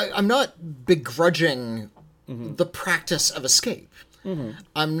 I'm not begrudging the practice of escape.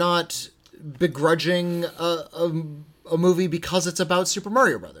 I'm not begrudging a movie because it's about Super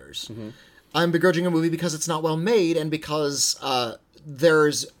Mario Brothers. I'm begrudging a movie because it's not well made and because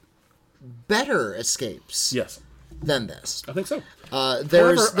there's better escapes than this. I think so.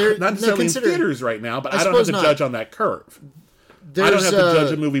 There's not necessarily in theaters right now, but I don't have to judge on that curve. I don't have to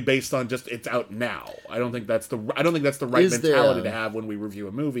judge a movie based on just it's out now. I don't think that's the right mentality to have when we review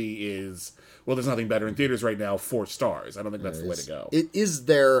a movie. Is well, there's nothing better in theaters right now. 4 stars. I don't think that's the way to go. Is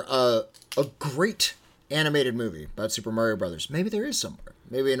there a great animated movie about Super Mario Brothers? Maybe there is somewhere.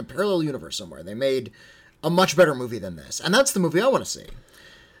 Maybe in a parallel universe somewhere. They made a much better movie than this. And that's the movie I want to see.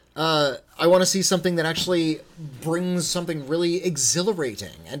 I want to see something that actually brings something really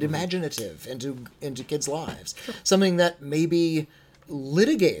exhilarating and imaginative into kids' lives. Something that maybe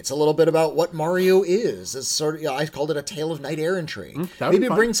litigates a little bit about what Mario is. As sort of, I called it a tale of knight errantry. Maybe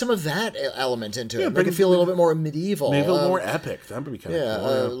bring some of that element into it. Make it feel a little bit more medieval. Maybe a little more epic. That would be kind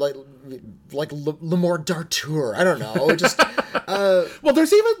of cool. Like L'Amour d'Arthur. I don't know. Just well,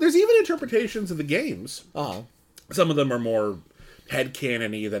 there's even interpretations of the games. Some of them are more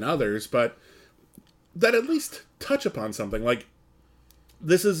headcanon-y than others, but that at least touch upon something. Like,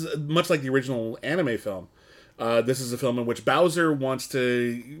 this is much like the original anime film. This is a film in which Bowser wants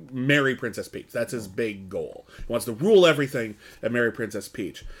to marry Princess Peach. That's his big goal. He wants to rule everything and marry Princess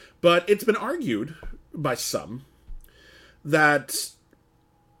Peach. But it's been argued by some that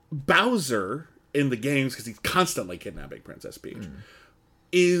Bowser in the games, because he's constantly kidnapping Princess Peach,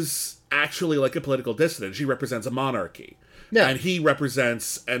 is actually like a political dissident. She represents a monarchy. Yeah. And he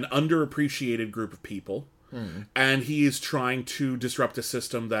represents an underappreciated group of people. And he is trying to disrupt a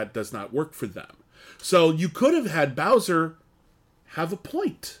system that does not work for them. So you could have had Bowser have a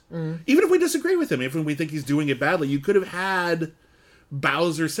point. Even if we disagree with him, even if we think he's doing it badly, you could have had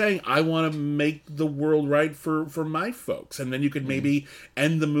Bowser saying, I want to make the world right for my folks. And then you could maybe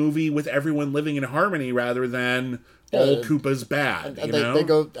end the movie with everyone living in harmony rather than all Koopa's bad. And they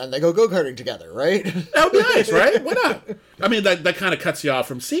go go-karting together, right? That would be nice, right? Why not? I mean, that kind of cuts you off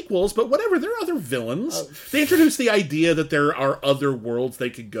from sequels, but whatever. There are other villains. They introduced the idea that there are other worlds they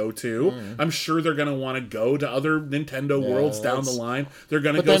could go to. I'm sure they're going to want to go to other Nintendo worlds down the line. They're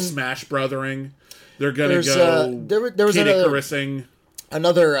going to go Smash Brothering. They're going to go there was Kid Icarusing.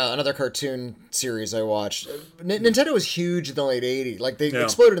 Another cartoon series I watched. Nintendo was huge in the late 80s. Like, they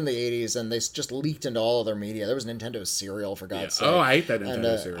exploded in the 80s, and they just leaked into all of their media. There was Nintendo cereal, for God's sake. Oh, I hate that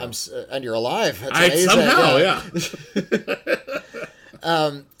Nintendo cereal. And you're alive. That's amazing.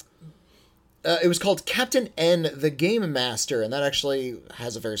 It was called Captain N, the Game Master, and that actually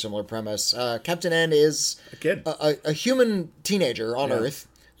has a very similar premise. Captain N is a kid. A human teenager on Earth.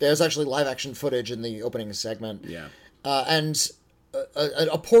 There's actually live-action footage in the opening segment. Yeah. And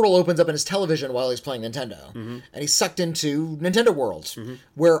a portal opens up in his television while he's playing Nintendo, and he's sucked into Nintendo World,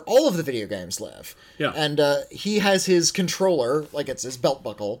 where all of the video games live. Yeah. And he has his controller, like it's his belt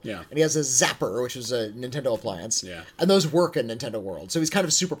buckle, and he has his Zapper, which is a Nintendo appliance, and those work in Nintendo World, so he's kind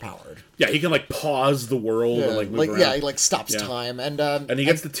of super powered. Yeah, he can, like, pause the world and, like, move around. Yeah, he, like, stops time. And he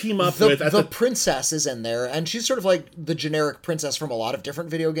gets to team up with... The princess is in there, and she's sort of like the generic princess from a lot of different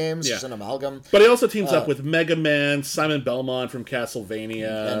video games. She's an amalgam. But he also teams up with Mega Man, Simon Belmont from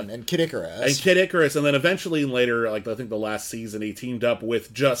Castlevania. And Kid Icarus. And then eventually later, like, I think the last season, he teamed up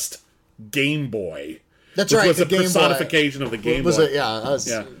with just Game Boy. That's right. Which was a personification of the Game Boy. Yeah.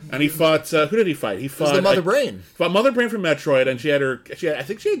 And he fought. Who did he fight? He fought the Mother Brain. Fought Mother Brain from Metroid, and I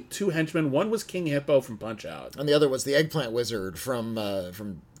think she had two henchmen. One was King Hippo from Punch Out, and the other was the Eggplant Wizard from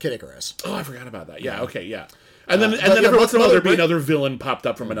Kid Icarus. Oh, I forgot about that. Yeah. Okay. Yeah. And then every once in a while there'd be another villain popped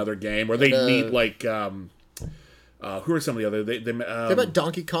up from another game, or they'd meet like. Who are some of the other? They met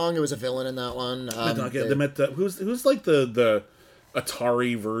Donkey Kong. It was a villain in that one. They met who's like the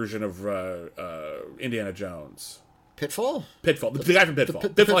Atari version of Indiana Jones. Pitfall. The guy from Pitfall.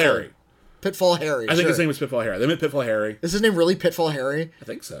 Pitfall Harry. Pitfall Harry. I think his name was Pitfall Harry. They met Pitfall Harry. Is his name really Pitfall Harry? I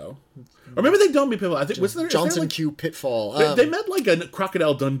think so. Or maybe they don't meet Pitfall. I think was there Johnson like, Q Pitfall. They met like a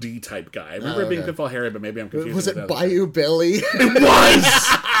Crocodile Dundee type guy. I remember it being Pitfall Harry, but maybe I'm confused. Was it Bayou Billy? It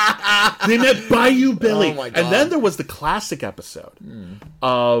was. They met Bayou Billy. Oh my God. And then there was the classic episode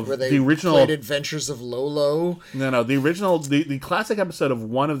of where they the original played Adventures of Lolo. No, the original the classic episode of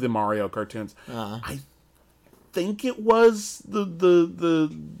one of the Mario cartoons. I think it was the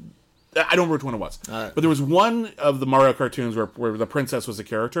I don't remember which one it was. But there was one of the Mario cartoons where the princess was a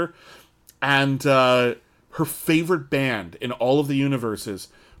character, and her favorite band in all of the universes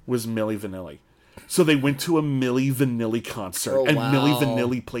was Milli Vanilli. So they went to a Milli Vanilli concert, and Milli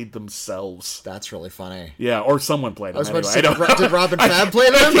Vanilli played themselves. That's really funny. Yeah, or someone played them. Did Robin Fab play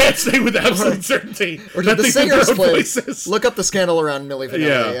them? I can't say with absolute certainty. Or did the singers play? Look up the scandal around Milli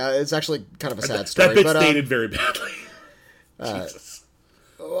Vanilli. Yeah. It's actually kind of a sad story. That bit's dated very badly. Jesus.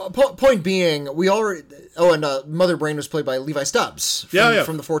 Point being, we already... Oh, and Mother Brain was played by Levi Stubbs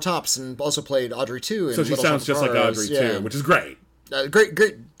from the Four Tops, and also played Audrey 2. So she sounds just like Audrey 2, which is great.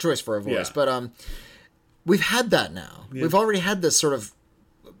 Great choice for a voice. But we've had that now. Yeah. We've already had this sort of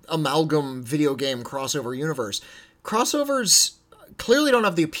amalgam video game crossover universe. Crossovers clearly don't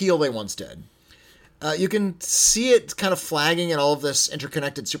have the appeal they once did. You can see it kind of flagging in all of this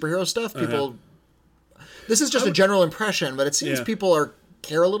interconnected superhero stuff. People... This is just a general impression, but it seems people are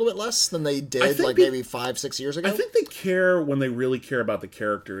care a little bit less than they did, like, maybe 5-6 years ago? I think they care when they really care about the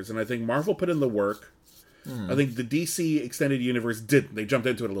characters, and I think Marvel put in the work. I think the DC Extended Universe didn't. They jumped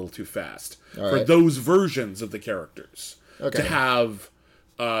into it a little too fast for those versions of the characters. To have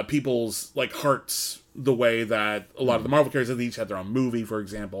people's, like, hearts the way that a lot of the Marvel characters, they each had their own movie, for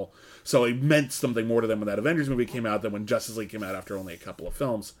example. So it meant something more to them when that Avengers movie came out than when Justice League came out after only a couple of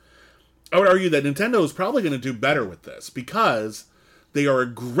films. I would argue that Nintendo is probably going to do better with this because they are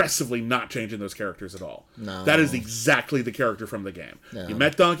aggressively not changing those characters at all. No. That is exactly the character from the game. Yeah. You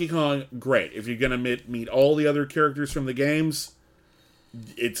met Donkey Kong, great. If you're going to meet all the other characters from the games,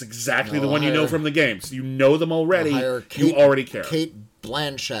 it's exactly the one you know from the games. You know them already. You already care. Kate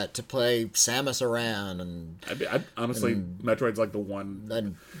Blanchett to play Samus Aran, and honestly, Metroid's like the one.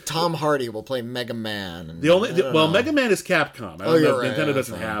 And Tom Hardy will play Mega Man. And Mega Man is Capcom. I don't know. Right, Nintendo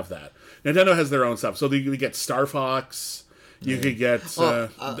doesn't have that. Nintendo has their own stuff. So you get Star Fox. You could get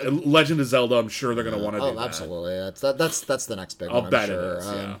Legend of Zelda. I'm sure they're going to want to do that. Oh, absolutely. That's the next big one. I'll bet sure. it is.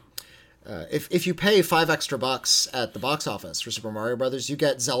 Yeah. If you pay $5 extra at the box office for Super Mario Brothers, you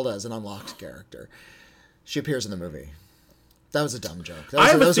get Zelda as an unlocked character. She appears in the movie. That was a dumb joke.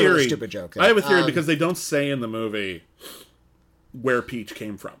 That was a really stupid joke. I have a theory because they don't say in the movie where Peach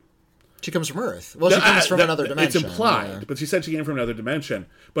came from. She comes from Earth. Well, she comes from another dimension. It's implied, but she said she came from another dimension.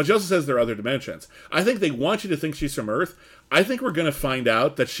 But she also says there are other dimensions. I think they want you to think she's from Earth. I think we're going to find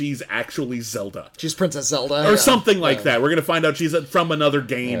out that she's actually Zelda. She's Princess Zelda. Or something like that. We're going to find out she's from another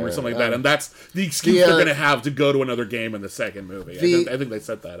game or something like that. And that's the excuse they're going to have to go to another game in the second movie. I think they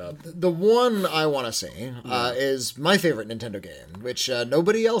set that up. The one I want to see is my favorite Nintendo game, which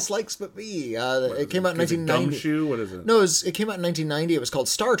nobody else likes but me. It came out in 1990. Gumshoe? What is it? No, it came out in 1990. It was called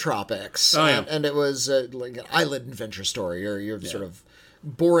Star Tropics. Oh, yeah. And it was like an island adventure story. You're sort of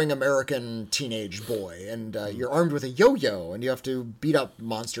boring American teenage boy, and you're armed with a yo-yo, and you have to beat up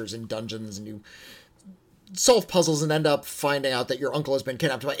monsters in dungeons, and you solve puzzles and end up finding out that your uncle has been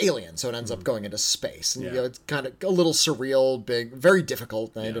kidnapped by aliens, so it ends up going into space. And it's kind of a little surreal, big, very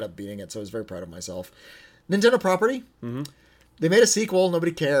difficult, and I ended up beating it, so I was very proud of myself. Nintendo property. They made a sequel,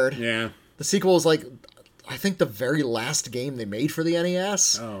 nobody cared. Yeah. The sequel is like, I think, the very last game they made for the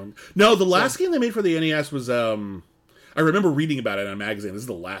NES. Oh. No, the last game they made for the NES was... I remember reading about it in a magazine. This is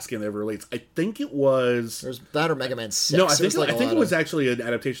the last game they ever released. I think it was... There's that or Mega Man 6. No, I think it was actually an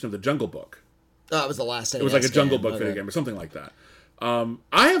adaptation of the Jungle Book. Oh, it was the last NES It was like a Jungle Book video game or something like that.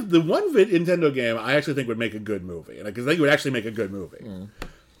 I have the one Nintendo game I actually think would make a good movie. Because I think it would actually make a good movie.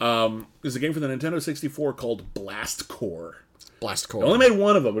 There's a game for the Nintendo 64 called Blast Corps. Blast Corps. I only made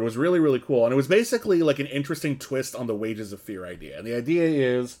one of them, but it was really, really cool. And it was basically like an interesting twist on the Wages of Fear idea. And the idea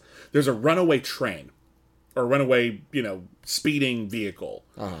is there's a runaway train. Or runaway, speeding vehicle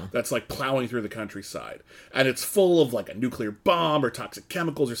that's like plowing through the countryside. And it's full of like a nuclear bomb or toxic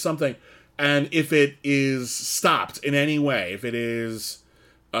chemicals or something. And if it is stopped in any way, if it is,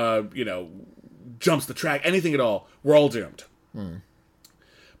 jumps the track, anything at all, we're all doomed.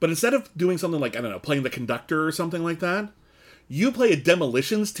 But instead of doing something like, I don't know, playing the conductor or something like that, you play a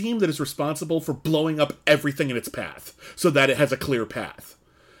demolitions team that is responsible for blowing up everything in its path so that it has a clear path.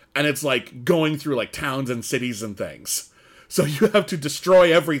 And it's like going through like towns and cities and things. So you have to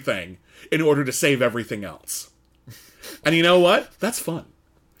destroy everything in order to save everything else. And you know what? That's fun.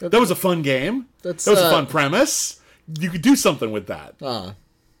 That was a fun game. That was a fun premise. You could do something with that. I'm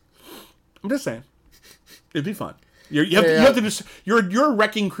just saying. It'd be fun. You have to you're a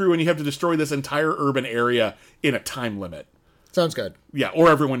wrecking crew and you have to destroy this entire urban area in a time limit. Sounds good. Yeah, or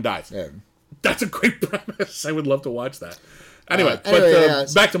everyone dies. Yeah. That's a great premise. I would love to watch that. Anyway,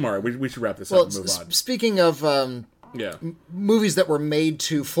 back to Mario. We should wrap this up and move on. Speaking of movies that were made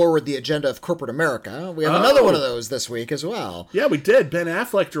to forward the agenda of corporate America, we have another one of those this week as well. Yeah, we did. Ben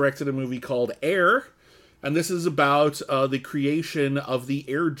Affleck directed a movie called Air, and this is about the creation of the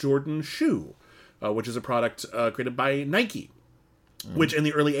Air Jordan shoe, which is a product created by Nike, which in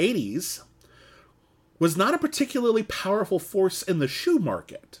the early 80s was not a particularly powerful force in the shoe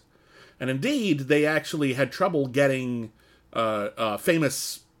market. And indeed, they actually had trouble getting...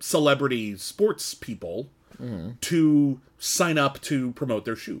 famous celebrity sports people to sign up to promote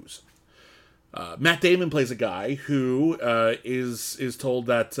their shoes. Matt Damon plays a guy who is told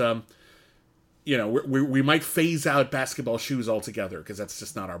that we might phase out basketball shoes altogether because that's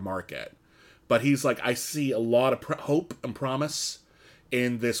just not our market. But he's like, I see a lot of hope and promise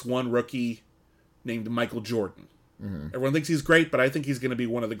in this one rookie named Michael Jordan. Everyone thinks he's great, but I think he's going to be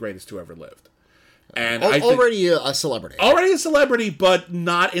one of the greatest who ever lived. And already a celebrity. Already a celebrity, but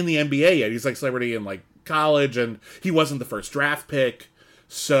not in the NBA yet. He's like celebrity in like college, and he wasn't the first draft pick.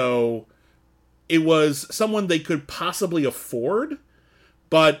 So it was someone they could possibly afford,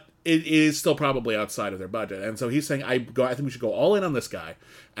 but it is still probably outside of their budget. And so he's saying, I think we should go all in on this guy,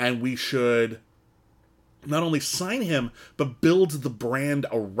 and we should not only sign him, but build the brand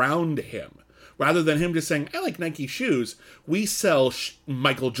around him. Rather than him just saying, I like Nike shoes, we sell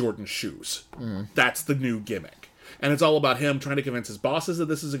Michael Jordan shoes. That's the new gimmick. And it's all about him trying to convince his bosses that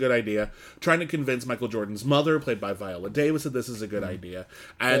this is a good idea, trying to convince Michael Jordan's mother, played by Viola Davis, that this is a good idea,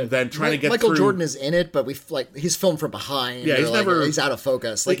 and then trying to get Michael Jordan is in it, but he's filmed from behind. Yeah, he's out of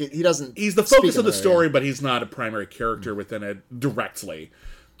focus. Like he doesn't. He's the focus of the story, but he's not a primary character within it directly.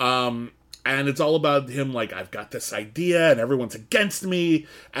 And it's all about him, like, I've got this idea, and everyone's against me.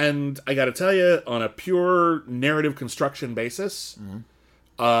 And I gotta tell you, on a pure narrative construction basis,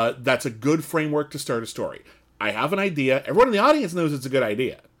 that's a good framework to start a story. I have an idea. Everyone in the audience knows it's a good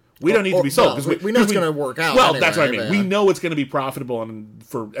idea. We don't need to be sold. Well, we know it's going to work out. Well, anyway, that's what I mean. We know it's going to be profitable and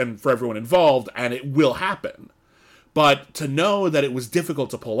for everyone involved, and it will happen. But to know that it was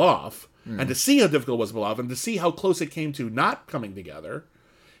difficult to pull off, and to see how difficult it was to pull off, and to see how close it came to not coming together,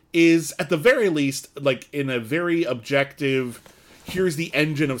 is, at the very least, like, in a very objective, here's the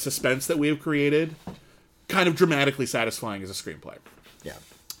engine of suspense that we have created, kind of dramatically satisfying as a screenplay.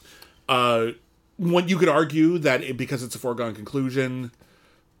 Yeah. One, you could argue that because it's a foregone conclusion,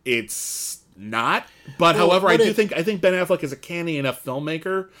 it's not. But however, I think Ben Affleck is a canny enough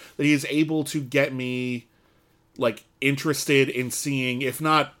filmmaker that he is able to get me, like, interested in seeing, if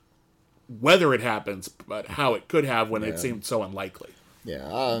not whether it happens, but how it could have when it seemed so unlikely.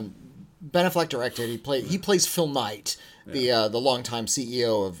 Yeah. Ben Affleck directed. He plays Phil Knight, the longtime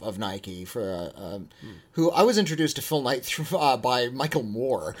CEO of Nike, who I was introduced to Phil Knight through by Michael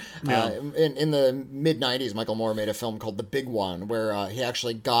Moore. In the mid '90s, Michael Moore made a film called The Big One, where he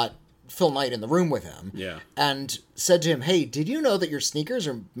actually got Phil Knight in the room with him, and said to him, "Hey, did you know that your sneakers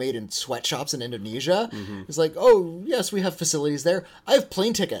are made in sweatshops in Indonesia?" He's like, "Oh, yes, we have facilities there. I have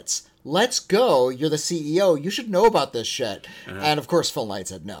plane tickets. Let's go. You're the CEO. You should know about this shit." And of course, Phil Knight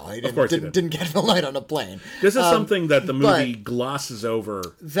said no. He didn't get Phil Knight on a plane. This is something that the movie glosses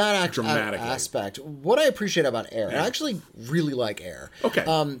over that dramatically. Aspect. What I appreciate about Air, I actually really like Air. Okay.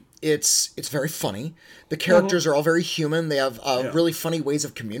 It's very funny. The characters are all very human. They have really funny ways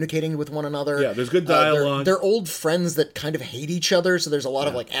of communicating with one another. Yeah, there's good dialogue. They're old friends that kind of hate each other, so there's a lot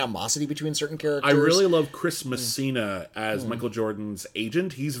of like animosity between certain characters. I really love Chris Messina as Michael Jordan's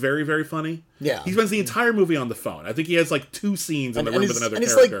agent. He's very, very funny. Yeah. He spends the entire movie on the phone. I think he has like 2 scenes in the room with another and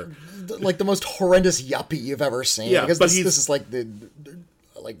character. It's like the most horrendous yuppie you've ever seen. Yeah, because but this is like the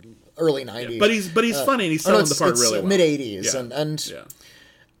early 90s. Yeah, but he's funny and he's selling the part really well. Mid 80s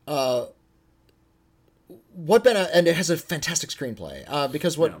and it has a fantastic screenplay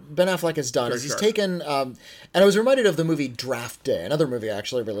because what Ben Affleck has done is he's taken and I was reminded of the movie Draft Day, another movie I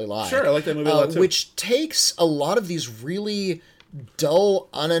actually really like. Sure, I like that movie a lot too. Which takes a lot of these really dull,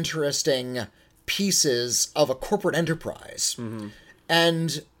 uninteresting pieces of a corporate enterprise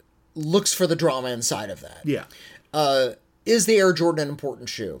and looks for the drama inside of that. Yeah. Is the Air Jordan an important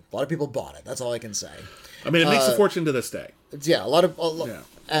shoe? A lot of people bought it. That's all I can say. I mean, it makes a fortune to this day.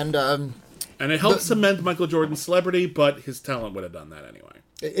 And it helps cement Michael Jordan's celebrity, but his talent would have done that anyway.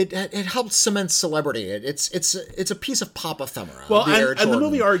 It helps cement celebrity. It's a piece of pop ephemera. Well, and the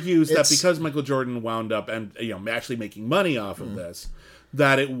movie argues that because Michael Jordan wound up and actually making money off of this,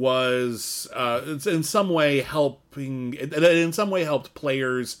 that it was it's in some way helped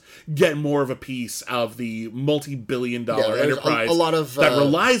players get more of a piece of the multi-billion-dollar enterprise a lot of, that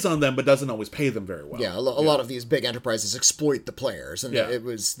relies on them but doesn't always pay them very well. Yeah, a lot of these big enterprises exploit the players, and it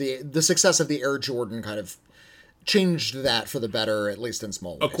was the success of the Air Jordan kind of changed that for the better, at least in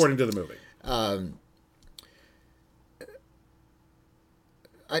small ways. According to the movie.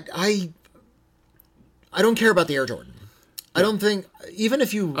 I don't care about the Air Jordan. I don't think, even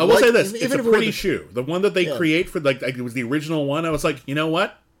if you... I will say this, it's a pretty shoe. The one that they create for, like, it was the original one, I was like, you know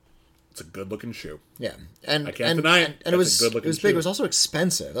what? It's a good-looking shoe. Yeah. And I can't deny it. And it was big. It was also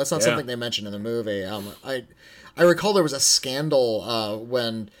expensive. That's not something they mentioned in the movie. I recall there was a scandal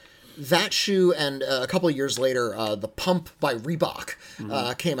when that shoe and a couple of years later, the Pump by Reebok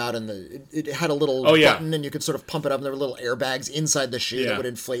came out, and it had a little button, and you could sort of pump it up, and there were little airbags inside the shoe that would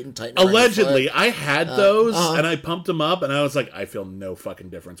inflate and tighten. Allegedly, I had those, and I pumped them up, and I was like, I feel no fucking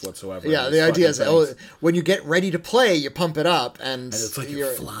difference whatsoever. Yeah, the idea is, when you get ready to play, you pump it up, and it's like you're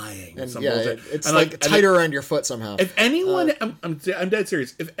flying. And it's like tighter around your foot somehow. If anyone, I'm dead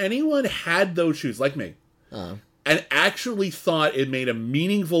serious. If anyone had those shoes, like me, and actually thought it made a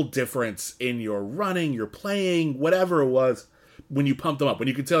meaningful difference in your running, your playing, whatever it was, when you pumped them up, when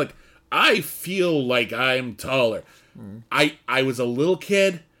you could say, like, I feel like I'm taller. I was a little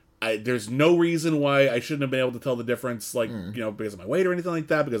kid, There's no reason why I shouldn't have been able to tell the difference, like, because of my weight or anything like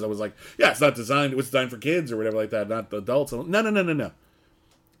that, because I was like, yeah, it's not designed, it was designed for kids or whatever like that, not adults. No.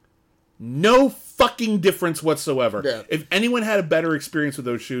 No fucking difference whatsoever. Yeah. If anyone had a better experience with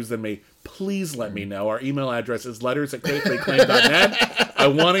those shoes than me, please let me know. Our email address is letters@criticallyacclaimed.net. I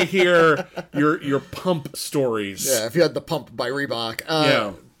want to hear your pump stories. Yeah, if you had the pump by Reebok.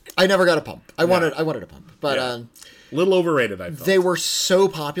 Yeah. I never got a pump. I wanted a pump. But a little overrated, I thought. they were so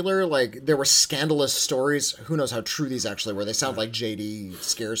popular, like, there were scandalous stories. Who knows how true these actually were? They sound like JD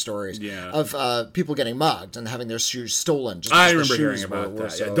scare stories of people getting mugged and having their shoes stolen. Just I remember hearing about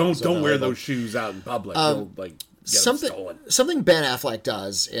that. Don't wear those shoes out in public. You'll, like, get them stolen. Something Ben Affleck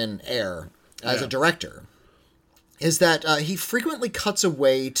does in Air as a director is that he frequently cuts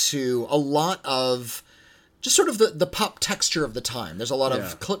away to a lot of just sort of the pop texture of the time. There's a lot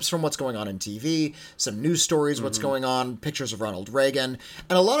of clips from what's going on in TV, some news stories, what's going on, pictures of Ronald Reagan,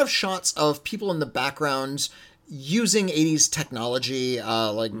 and a lot of shots of people in the background using 80s technology,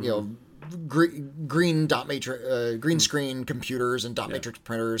 green dot matrix, green screen computers and dot matrix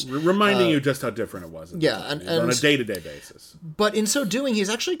printers. Reminding you just how different it was. And on a day-to-day basis. But in so doing, he's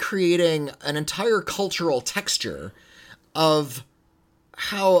actually creating an entire cultural texture of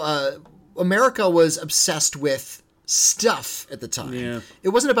how America was obsessed with stuff at the time. Yeah. It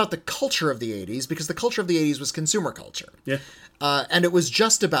wasn't about the culture of the 80s, because the culture of the 80s was consumer culture. Yeah. And it was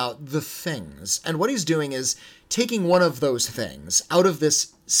just about the things. And what he's doing is taking one of those things out of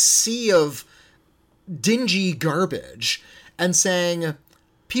this sea of dingy garbage and saying,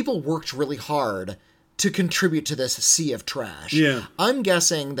 people worked really hard to contribute to this sea of trash. Yeah. I'm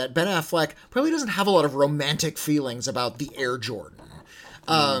guessing that Ben Affleck probably doesn't have a lot of romantic feelings about the Air Jordan.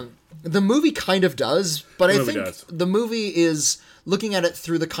 The movie kind of does, but I think the movie is looking at it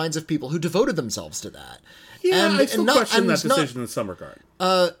through the kinds of people who devoted themselves to that. Yeah, I still question that decision in some regard.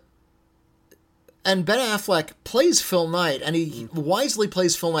 And Ben Affleck plays Phil Knight, and he wisely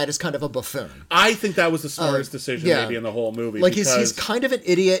plays Phil Knight as kind of a buffoon. I think that was the smartest decision maybe in the whole movie. Like, he's kind of an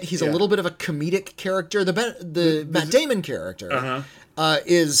idiot. He's a little bit of a comedic character. The Matt Damon character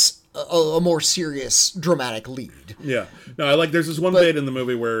is a more serious, dramatic lead. Yeah. No, I like, there's this one bit in the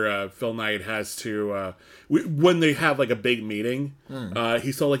movie where Phil Knight has to, when they have, like, a big meeting,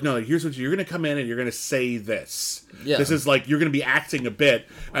 he's so like, no, here's what you're going to come in and you're going to say this. Yeah. This is like, you're going to be acting a bit.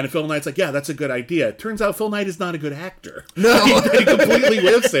 And Phil Knight's like, yeah, that's a good idea. Turns out Phil Knight is not a good actor. No. He completely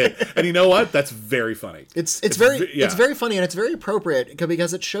whiffs it. And you know what? That's very funny. It's very funny, and it's very appropriate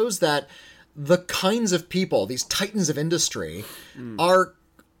because it shows that the kinds of people, these titans of industry, are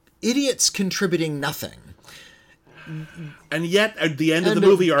idiots contributing nothing. And yet, at the end of the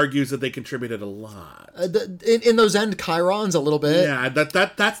movie, argues that they contributed a lot. In those end chirons, a little bit. Yeah,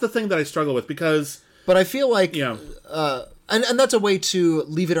 that's the thing that I struggle with, because... But I feel like... and that's a way to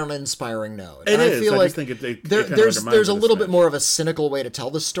leave it on an inspiring note. It is. I feel just think it there's a little bit more of a cynical way to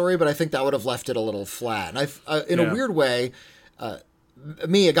tell the story, but I think that would have left it a little flat. And in a weird way...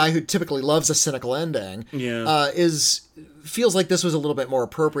 me, a guy who typically loves a cynical ending, feels like this was a little bit more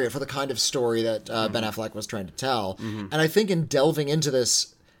appropriate for the kind of story that Ben Affleck was trying to tell. And I think in delving into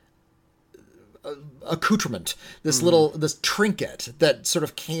this accoutrement, this this trinket that sort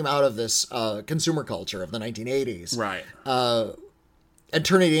of came out of this consumer culture of the 1980s, right, and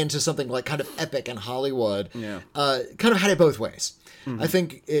turning it into something like kind of epic in Hollywood, kind of had it both ways. I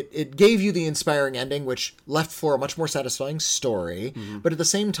think it gave you the inspiring ending, which left for a much more satisfying story. But at the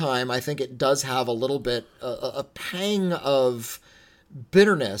same time, I think it does have a little bit, a pang of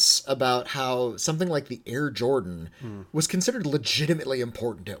bitterness about how something like the Air Jordan was considered legitimately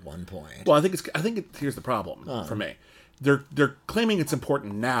important at one point. Well, here's the problem for me. They're claiming it's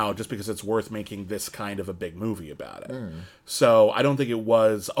important now just because it's worth making this kind of a big movie about it. So I don't think it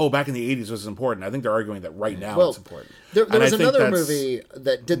was, back in the 80s this was important. I think they're arguing that right now it's important. There was another movie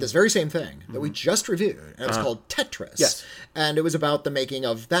that did this very same thing that we just reviewed, and it was called Tetris. Yes. And it was about the making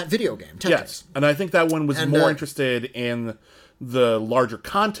of that video game, Tetris. Yes, and I think that one was more interested in the larger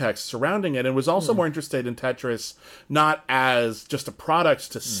context surrounding it, and was also more interested in Tetris not as just a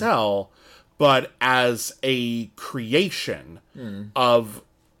product to sell, but as a creation of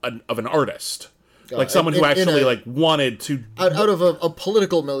an artist, like someone who actually wanted to out of a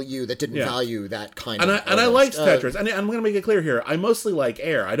political milieu that didn't value that kind of. And I liked Tetris, and I'm going to make it clear here. I mostly like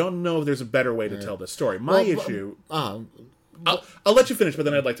Air. I don't know if there's a better way to tell this story. My issue. I'll let you finish, but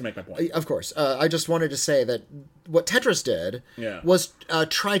then I'd like to make my point. Of course. I just wanted to say that what Tetris did was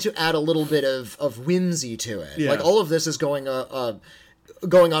try to add a little bit of whimsy to it. Like, all of this is going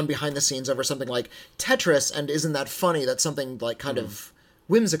on behind the scenes over something like Tetris, and isn't that funny that something like kind of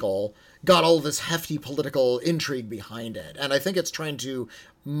whimsical got all this hefty political intrigue behind it. And I think it's trying to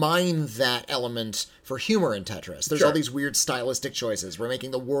mine that element for humor in Tetris. There's all these weird stylistic choices. We're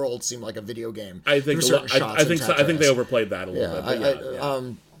making the world seem like a video game. I think I think they overplayed that a little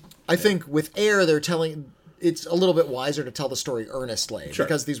bit. I think with Air, it's a little bit wiser to tell the story earnestly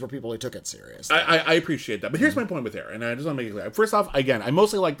because these were people who took it seriously. I appreciate that. But here's my point with Air, and I just want to make it clear. First off, again, I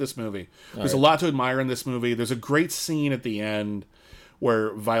mostly like this movie. There's a lot to admire in this movie. There's a great scene at the end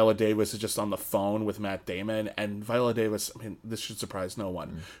where Viola Davis is just on the phone with Matt Damon, and Viola Davis, I mean, this should surprise no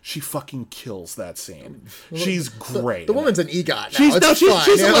one. She fucking kills that scene. She's great. The woman's an EGOT now. She's a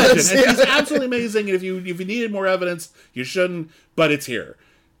legend. And she's absolutely amazing, and if you needed more evidence, you shouldn't, but it's here.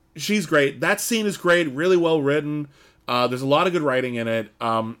 She's great. That scene is great, really well written. There's a lot of good writing in it.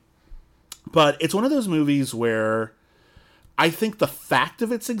 But it's one of those movies where I think the fact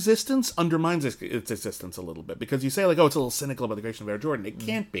of its existence undermines its existence a little bit. Because you say, like, oh, it's a little cynical about the creation of Air Jordan. It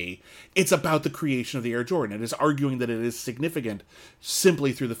can't be. It's about the creation of the Air Jordan. It is arguing that it is significant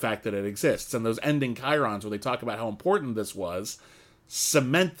simply through the fact that it exists. And those ending chyrons where they talk about how important this was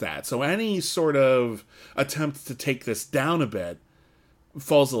cement that. So any sort of attempt to take this down a bit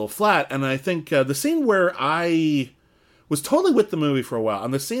falls a little flat. And I think the scene where I was totally with the movie for a while,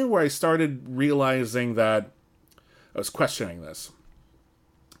 and the scene where I started realizing that I was questioning this.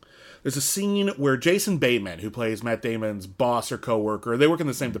 There's a scene where Jason Bateman, who plays Matt Damon's boss or coworker, they work in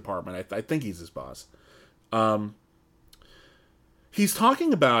the same department. I think he's his boss. He's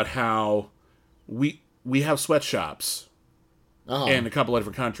talking about how we have sweatshops in a couple of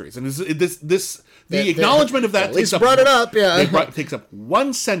different countries, and the acknowledgement of that at least brought it up. Yeah, takes up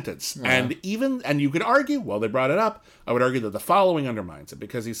one sentence, and you could argue, well, they brought it up. I would argue that the following undermines it,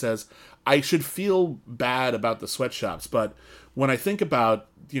 because he says, I should feel bad about the sweatshops, but when I think about,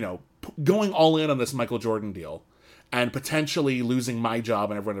 going all in on this Michael Jordan deal and potentially losing my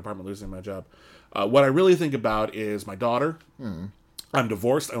job and everyone in the department losing my job, what I really think about is my daughter. I'm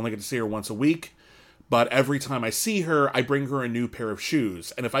divorced. I only get to see her once a week, but every time I see her, I bring her a new pair of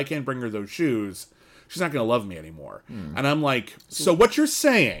shoes, and if I can't bring her those shoes, she's not going to love me anymore. And I'm like, so what you're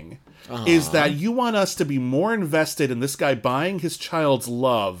saying is that you want us to be more invested in this guy buying his child's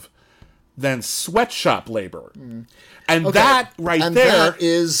love than sweatshop labor. And that there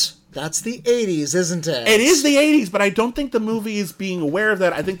that's the 80s, isn't it? It is the 80s, but I don't think the movie is being aware of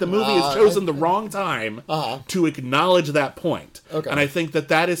that. I think the movie has chosen the wrong time to acknowledge that point. And I think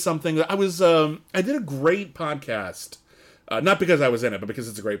that is something that I did a great podcast, not because I was in it, but because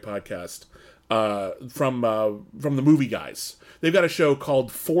it's a great podcast, from the Movie Guys. They've got a show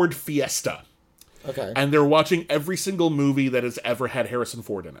called Ford Fiesta. Okay. And they're watching every single movie that has ever had Harrison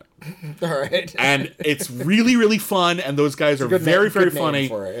Ford in it. All right. And it's really, really fun, and those guys are very, very funny.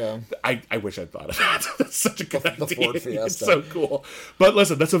 For it, yeah. I wish I'd thought of that. That's such a good idea. The Ford Fiesta. It's so cool. But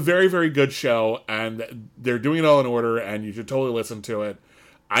listen, that's a very, very good show, and they're doing it all in order, and you should totally listen to it.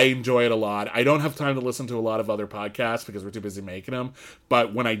 I enjoy it a lot. I don't have time to listen to a lot of other podcasts because we're too busy making them.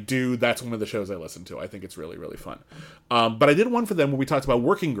 But when I do, that's one of the shows I listen to. I think it's really, really fun. But I did one for them where we talked about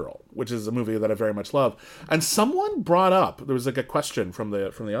Working Girl, which is a movie that I very much love. And someone brought up, there was like a question from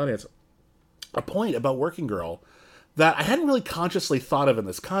the audience, a point about Working Girl that I hadn't really consciously thought of in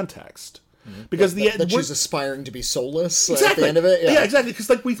this context. Because that she's aspiring to be soulless exactly. at the end of it. Yeah, exactly. Because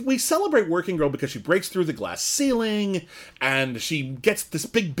like we celebrate Working Girl because she breaks through the glass ceiling and she gets this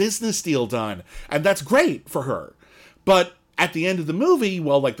big business deal done, and that's great for her. But at the end of the movie,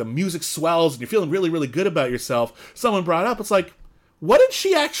 while like the music swells and you're feeling really, really good about yourself, someone brought up, it's like, what did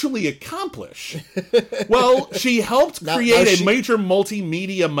she actually accomplish? Well, she helped create a major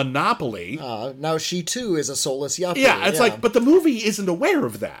multimedia monopoly. Now she too is a soulless yuppie. Yeah, it's like, but the movie isn't aware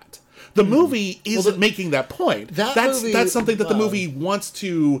of that. The movie isn't making that point. That's something that the movie wants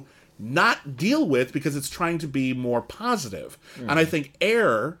to not deal with because it's trying to be more positive. And I think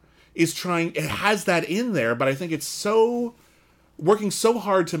Air is it has that in there, but I think it's working so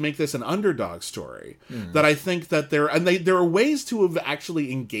hard to make this an underdog story that I think that there are ways to have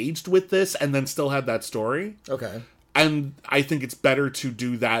actually engaged with this and then still had that story. Okay. And I think it's better to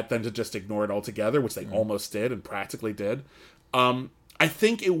do that than to just ignore it altogether, which they almost did and practically did. I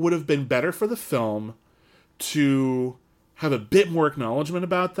think it would have been better for the film to have a bit more acknowledgement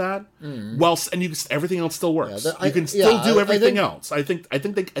about that. Everything else still works. You can still do everything else. I think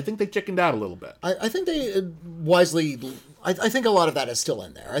they chickened out a little bit. I think they wisely. I think a lot of that is still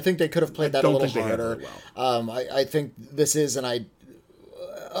in there. I think they could have played that a little harder. Well. I think this is a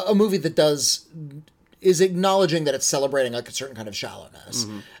movie that does is acknowledging that it's celebrating like a certain kind of shallowness.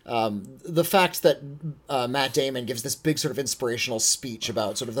 The fact that Matt Damon gives this big sort of inspirational speech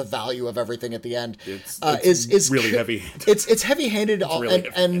about sort of the value of everything at the end is really heavy. It's heavy-handed, Really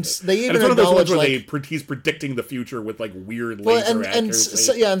and they even and it's one of those ones acknowledge where he's predicting the future with like weird laser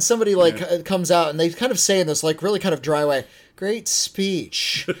accuracy. and somebody comes out and they kind of say in this like really kind of dry way, "Great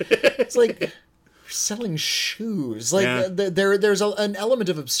speech." It's like, selling shoes. Like there's an element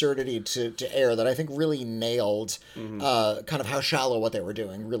of absurdity to Air that I think really nailed kind of how shallow what they were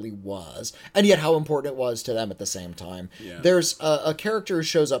doing really was, and yet how important it was to them at the same time. There's a character who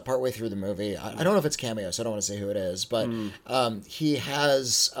shows up partway through the movie. I don't know if it's cameo, so I don't want to say who it is, but he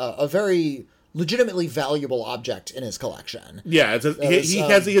has a very legitimately valuable object in his collection. Yeah, he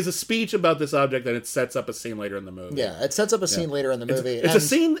has a speech about this object, and it sets up a scene later in the movie. Yeah, it sets up a scene later in the movie. It's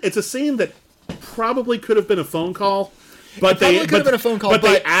a scene that probably could have been a phone call, but they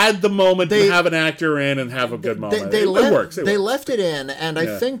add the moment to have an actor in and have a good moment. It works. They left it in, and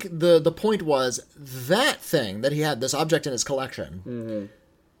I think the point was that thing that he had, this object in his collection,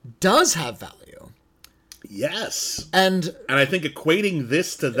 does have value. Yes, and I think equating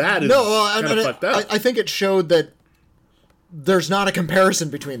this to that is kind of fucked up. I think it showed that there's not a comparison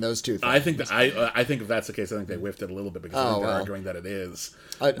between those two things. I think if that's the case, I think they whiffed it a little bit because I think they're arguing that it is.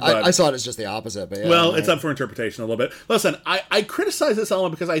 I saw it as just the opposite. But it's up for interpretation a little bit. Listen, I criticize this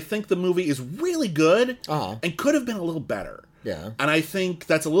element because I think the movie is really good and could have been a little better. Yeah. And I think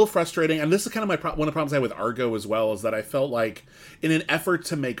that's a little frustrating. And this is kind of one of the problems I had with Argo as well, is that I felt like in an effort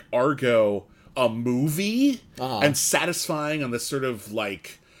to make Argo a movie and satisfying on this sort of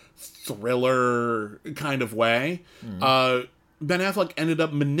like thriller kind of way, Ben Affleck ended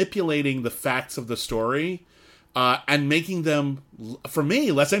up manipulating the facts of the story and making them, for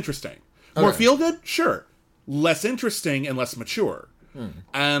me, less interesting. More feel good? Sure. Less interesting and less mature.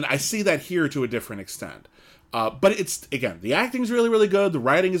 And I see that here to a different extent. But it's, again, the acting's really, really good. The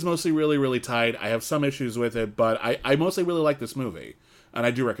writing is mostly really, really tight. I have some issues with it, but I mostly really like this movie. And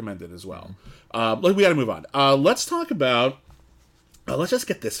I do recommend it as well. We gotta move on. Let's talk about... let's just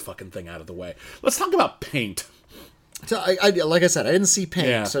get this fucking thing out of the way. Let's talk about Paint. So like I said, I didn't see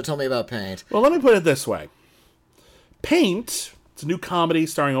Paint, so tell me about Paint. Well, let me put it this way. Paint, it's a new comedy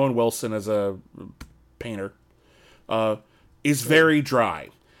starring Owen Wilson as a painter, is very dry.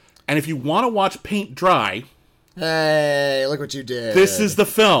 And if you want to watch Paint dry... Hey, look what you did. This is the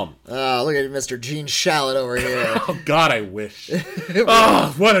film. Oh, look at Mr. Gene Shalit over here. Oh, God, I wish.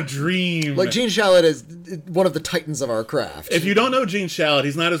 Oh, what a dream. Like, Gene Shalit is one of the titans of our craft. If you don't know Gene Shalit,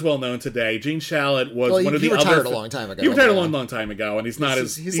 he's not as well known today. Gene Shalit was one of the other... He retired a long time ago. He retired a long time ago, and he's not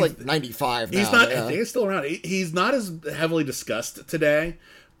as... He's like 95 now. He's not... I think he's still around. He's not as heavily discussed today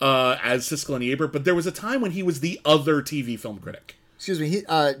as Siskel and Ebert, but there was a time when he was the other TV film critic. Excuse me.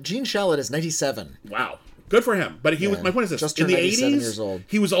 Gene Shalit is 97. Wow. Good for him. But my point is this. Just in the 80s, years old.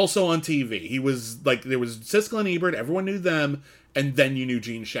 He was also on TV. He was like, there was Siskel and Ebert, everyone knew them, and then you knew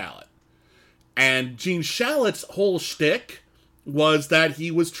Gene Shalit. And Gene Shalit's whole shtick was that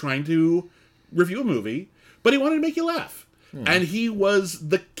he was trying to review a movie, but he wanted to make you laugh. And he was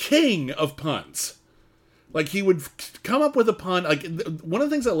the king of puns. Like, he would come up with a pun. Like, one of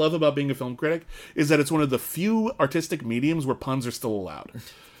the things I love about being a film critic is that it's one of the few artistic mediums where puns are still allowed.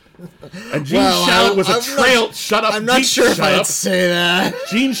 And Gene Shalit was a trail. Shut up. I'm not sure if I'd say that.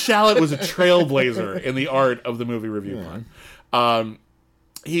 Gene Shalit was a trailblazer in the art of the movie review pun.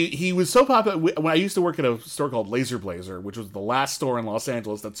 He was so popular. When I used to work at a store called Laser Blazer, which was the last store in Los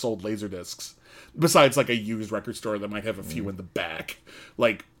Angeles that sold laser discs, besides like a used record store that might have a few in the back.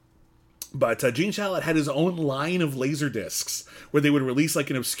 But Gene Shalit had his own line of laser discs where they would release like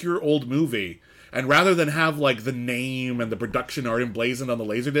an obscure old movie. And rather than have, like, the name and the production art emblazoned on the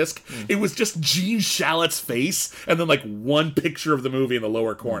Laserdisc, it was just Gene Shalit's face and then, like, one picture of the movie in the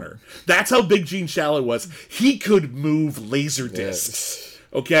lower corner. That's how big Gene Shalit was. He could move Laserdiscs.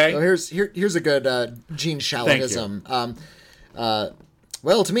 Okay? So here's a good Gene Shalitism.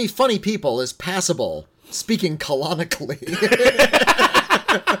 Well, to me, funny people is passable, speaking canonically.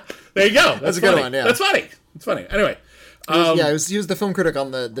 There you go. That's a good one, yeah. That's funny. It's funny. Anyway... he was the film critic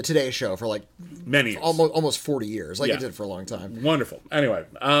on the Today Show for like many years. almost 40 years. He did for a long time. Wonderful. Anyway,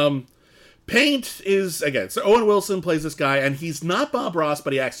 Paint is, again, so Owen Wilson plays this guy, and he's not Bob Ross,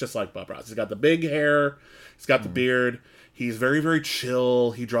 but he acts just like Bob Ross. He's got the big hair, he's got the beard, he's very, very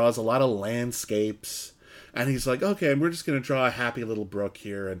chill, he draws a lot of landscapes, and he's like, okay, we're just going to draw a happy little brook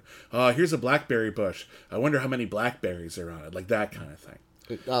here, and here's a blackberry bush. I wonder how many blackberries are on it, like that kind of thing.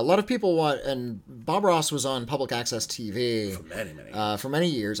 A lot of people want, and Bob Ross was on public access TV for many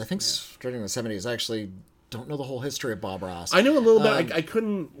years. I think starting in the 70s. I actually don't know the whole history of Bob Ross. I know a little bit. I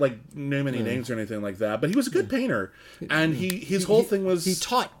couldn't name any names or anything like that, but he was a good painter, and his whole thing was he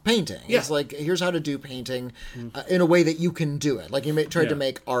taught painting. Yeah. He's like, here's how to do painting in a way that you can do it. Like he tried to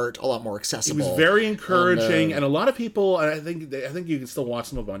make art a lot more accessible. He was very encouraging, and a lot of people. And I think you can still watch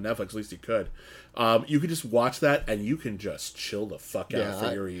some of them on Netflix. At least you could. You could just watch that, and you can just chill the fuck out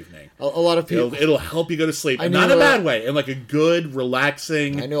for your evening. A lot of people. It'll help you go to sleep, and not in a bad way. In like a good,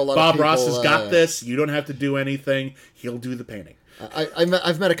 relaxing. I know a lot Bob of people, Ross has got this. You don't have to do anything. He'll do the painting.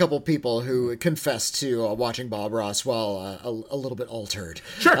 I've met a couple of people who confess to watching Bob Ross while a little bit altered.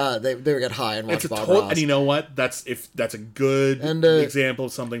 Sure, they would get high and watch Bob Ross. And you know what? That's a good example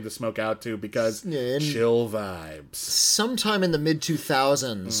of something to smoke out to because chill vibes. Sometime in the mid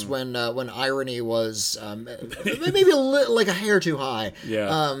 2000s, when irony was maybe like a hair too high,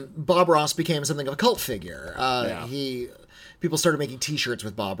 Bob Ross became something of a cult figure. People started making T-shirts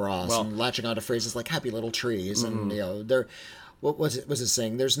with Bob Ross and latching onto phrases like "happy little trees" and they're. What was it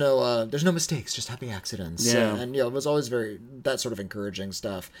saying? There's no mistakes, just happy accidents. Yeah. And it was always that sort of encouraging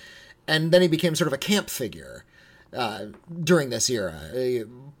stuff. And then he became sort of a camp figure during this era.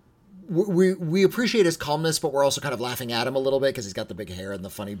 We appreciate his calmness, but we're also kind of laughing at him a little bit because he's got the big hair and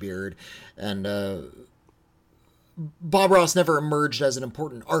the funny beard. And Bob Ross never emerged as an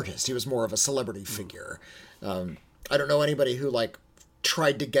important artist. He was more of a celebrity figure. I don't know anybody who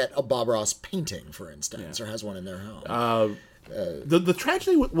tried to get a Bob Ross painting, for instance, or has one in their home. The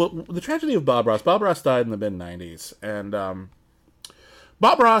tragedy of Bob Ross. Bob Ross died in the mid-90s, and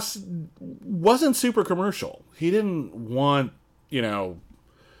Bob Ross wasn't super commercial. He didn't want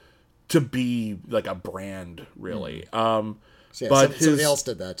to be like a brand, really. But somebody else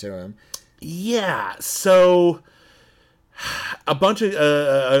did that to him. Yeah. So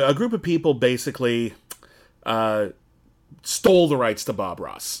a group of people basically stole the rights to Bob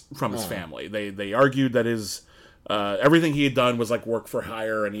Ross from his family. They argued that his everything he had done was like work for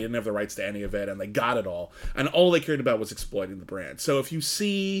hire, and he didn't have the rights to any of it, and they got it all. And all they cared about was exploiting the brand. So if you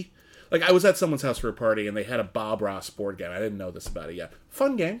see, I was at someone's house for a party, and they had a Bob Ross board game. I didn't know this about it yet.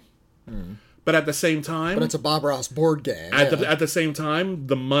 Fun game. But at the same time... But it's a Bob Ross board game. At the same time,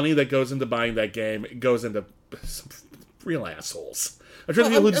 the money that goes into buying that game goes into some real assholes. I'm sure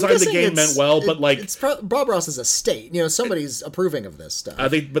the people who designed the game meant well, but it's Bob Ross's estate. Somebody's approving of this stuff.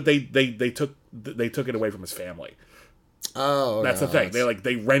 They took it away from his family. Oh, that's the thing.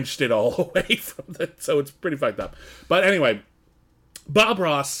 They wrenched it all away from it, so it's pretty fucked up. But anyway, Bob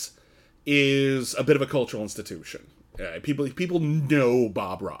Ross is a bit of a cultural institution. People know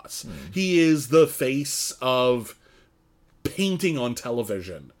Bob Ross. He is the face of painting on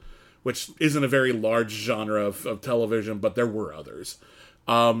television, which isn't a very large genre of television, but there were others.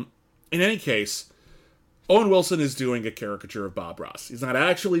 In any case, Owen Wilson is doing a caricature of Bob Ross. He's not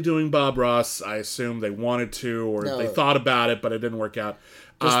actually doing Bob Ross. I assume they wanted to, or they thought about it, but it didn't work out.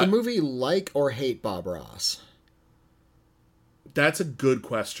 Does the movie like or hate Bob Ross? That's a good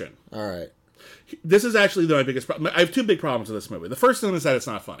question. All right. This is actually my biggest problem. I have two big problems with this movie. The first one is that it's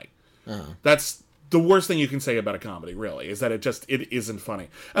not funny. That's the worst thing you can say about a comedy, really, is that it isn't funny.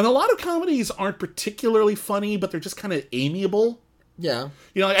 And a lot of comedies aren't particularly funny, but they're just kind of amiable. Yeah.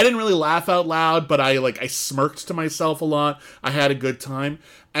 I didn't really laugh out loud, but I smirked to myself a lot. I had a good time.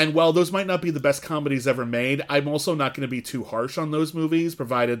 And while those might not be the best comedies ever made, I'm also not going to be too harsh on those movies,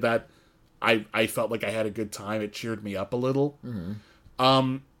 provided that I felt like I had a good time. It cheered me up a little.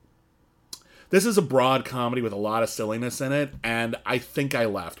 This is a broad comedy with a lot of silliness in it, and I think I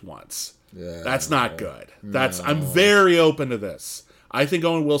laughed once. Yeah, that's not good. I'm very open to this. I think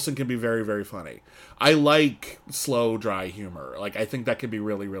Owen Wilson can be very, very funny. I like slow, dry humor. I think that can be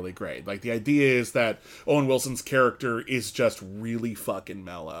really, really great. The idea is that Owen Wilson's character is just really fucking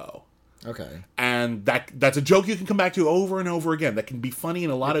mellow. Okay. And that's a joke you can come back to over and over again. That can be funny in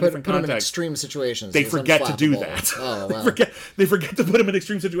a lot of different contexts. Him in extreme situations. They forget to do that. Oh, wow. They forget to put him in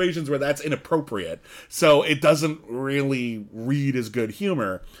extreme situations where that's inappropriate. So it doesn't really read as good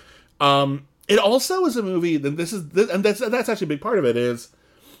humor. It also is a movie, and that's actually a big part of it, is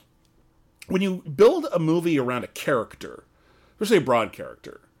when you build a movie around a character, especially a broad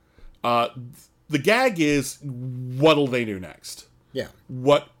character, the gag is, what'll they do next? Yeah.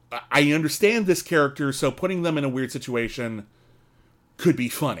 I understand this character, so putting them in a weird situation could be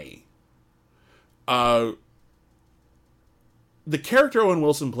funny. The character Owen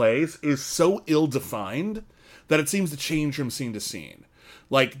Wilson plays is so ill-defined that it seems to change from scene to scene.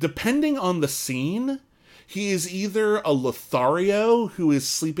 Depending on the scene, he is either a Lothario who is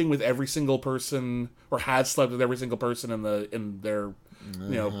sleeping with every single person, or has slept with every single person in their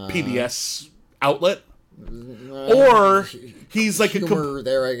PBS outlet. Or he's like humor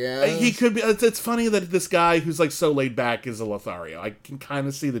there, I guess. He could be. It's funny that this guy who's like so laid back is a Lothario. I can kind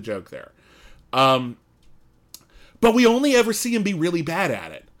of see the joke there. But we only ever see him be really bad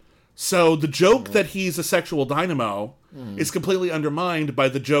at it. So the joke that he's a sexual dynamo is completely undermined by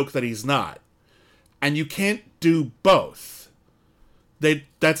the joke that he's not. And you can't do both.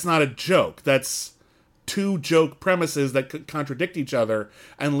 That's not a joke. That's two joke premises that could contradict each other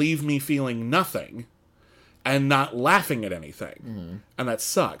and leave me feeling nothing and not laughing at anything. And that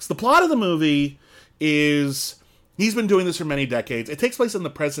sucks. The plot of the movie is... He's been doing this for many decades. It takes place in the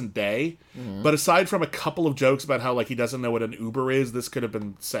present day, but aside from a couple of jokes about how like he doesn't know what an Uber is, this could have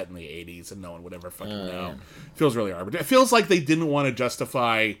been set in the 80s and no one would ever fucking know. It feels really arbitrary. It feels like they didn't want to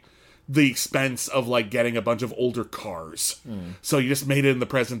justify the expense of like getting a bunch of older cars. So you just made it in the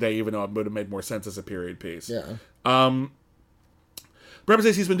present day, even though it would have made more sense as a period piece. Brett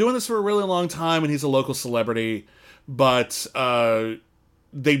says he's been doing this for a really long time and he's a local celebrity, but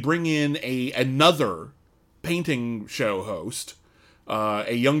they bring in another painting show host,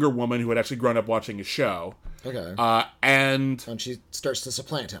 a younger woman who had actually grown up watching his show. Okay. And she starts to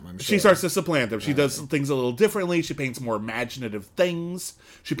supplant him, I'm sure. She starts to supplant him. She does things a little differently. She paints more imaginative things.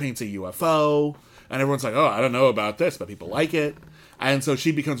 She paints a UFO. And everyone's like, oh, I don't know about this, but people like it. And so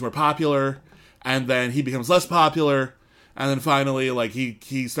she becomes more popular. And then he becomes less popular. And then finally, like,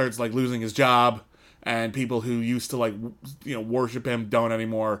 he starts, like, losing his job. And people who used to, like, worship him don't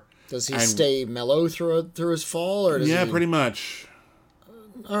anymore. Does he stay mellow through his fall? Or pretty much.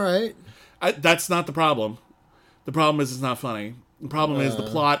 All right. That's not the problem. The problem is it's not funny. The problem is the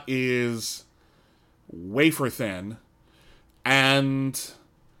plot is wafer thin, and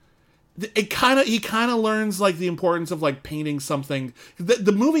he kind of learns like the importance of like painting something.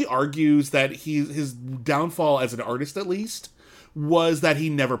 The movie argues that his downfall as an artist, at least, was that he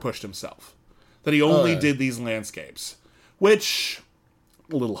never pushed himself. That he only did these landscapes, which.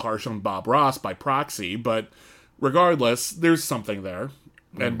 A little harsh on Bob Ross by proxy, but regardless, there's something there.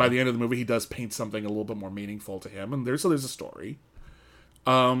 And by the end of the movie, he does paint something a little bit more meaningful to him, and there's a story.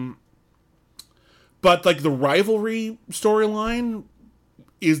 But like the rivalry storyline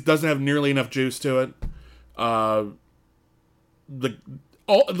doesn't have nearly enough juice to it. Like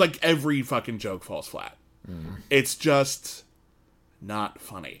every fucking joke falls flat. It's just not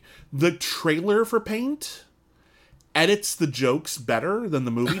funny. The trailer for Paint edits the jokes better than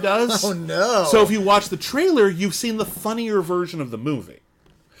the movie does. Oh, no. So if you watch the trailer, you've seen the funnier version of the movie.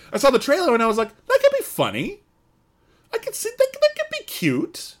 I saw the trailer and I was like, that could be funny. I could see that could be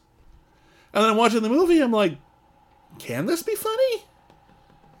cute. And then I'm watching the movie, I'm like, can this be funny?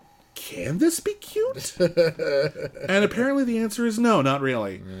 Can this be cute? And apparently the answer is no, not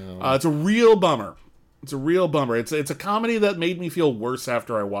really. No. It's a real bummer. It's a real bummer. It's a comedy that made me feel worse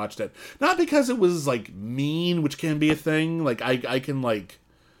after I watched it. Not because it was, like, mean, which can be a thing. Like, I can, like,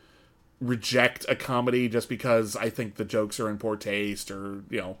 reject a comedy just because I think the jokes are in poor taste or,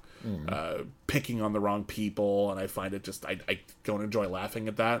 picking on the wrong people, and I find it just... I don't enjoy laughing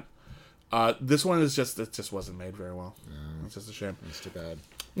at that. This one is just... It just wasn't made very well. No. It's just a shame. It's too bad.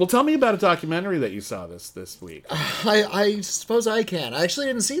 Well, tell me about a documentary that you saw this week. I suppose I can. I actually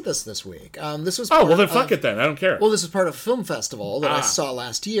didn't see this week. This was well then fuck it then. I don't care. Well, this is part of a film festival that I saw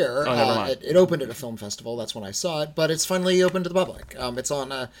last year. Oh, never mind. It opened at a film festival. That's when I saw it. But it's finally open to the public. It's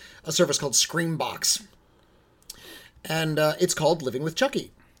on a service called Screambox. And it's called Living with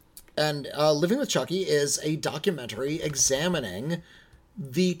Chucky. And Living with Chucky is a documentary examining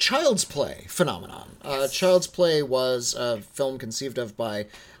the Child's Play phenomenon. Yes. Child's Play was a film conceived of by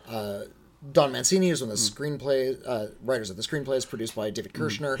Don Mancini, who's one of the screenplay writers of the screenplays, produced by David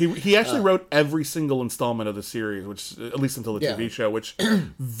Kirshner. He actually wrote every single installment of the series, which at least until the TV show, which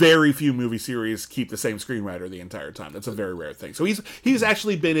very few movie series keep the same screenwriter the entire time. That's a very rare thing. So he's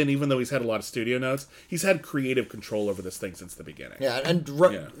actually been in, even though he's had a lot of studio notes, he's had creative control over this thing since the beginning. Yeah, and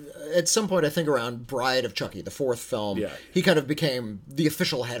at some point, I think around Bride of Chucky, the fourth film, he kind of became the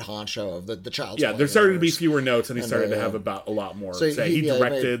official head honcho of the Child's Play. There started to be fewer notes, and he started to have about a lot more. So he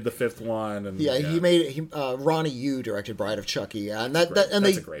directed the fifth one. And, he Ronnie Yu directed Bride of Chucky, and that's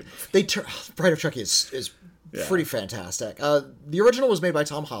a great movie. Bride of Chucky is pretty fantastic. The original was made by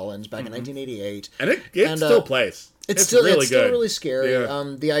Tom Holland back in 1988, and it still plays. It's still really scary.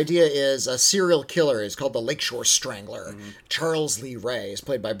 Yeah. The idea is a serial killer is called the Lakeshore Strangler. Charles Lee Ray is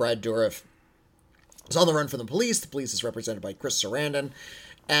played by Brad Dourif. He's on the run from the police. The police is represented by Chris Sarandon,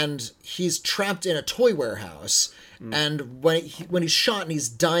 and he's trapped in a toy warehouse. And when he's shot and he's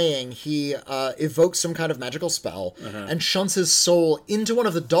dying, he evokes some kind of magical spell and shunts his soul into one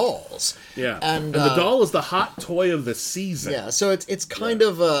of the dolls. Yeah, and the doll is the hot toy of the season. Yeah, so it's kind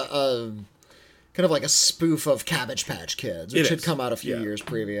of kind of like a spoof of Cabbage Patch Kids, which had come out a few years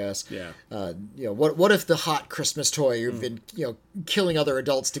previous. Yeah. What if the hot Christmas toy you've been killing other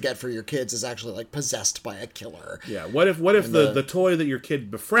adults to get for your kids is actually like possessed by a killer? Yeah. What if the toy that your kid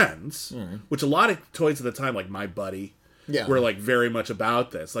befriends, which a lot of toys at the time, like My Buddy, were like very much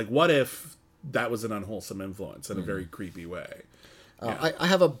about this. Like, what if that was an unwholesome influence in a very creepy way? I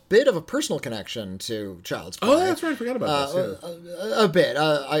have a bit of a personal connection to Child's Play. Oh, that's right. I forgot about this. A bit.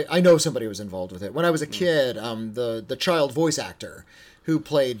 I know somebody who was involved with it. When I was a kid, the child voice actor who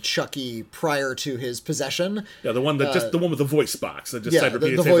played Chucky prior to his possession. Yeah, the one the one with the voice box that just said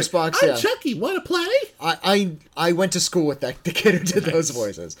repeatedly. The voice box. I'm Chucky. Want to play? I went to school with the kid who did those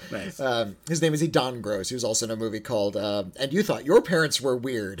voices. Nice. His name is Don Gross. He was also in a movie called "And You Thought Your Parents Were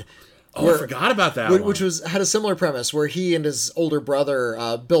Weird." I forgot about that one. Which had a similar premise, where he and his older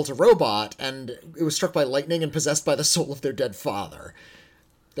brother built a robot, and it was struck by lightning and possessed by the soul of their dead father.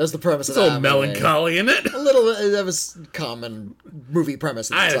 That was the premise of that. It's a little melancholy, isn't it? A little. That was common movie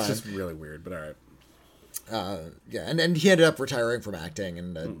premise at the time. It's just really weird, but all right. And he ended up retiring from acting,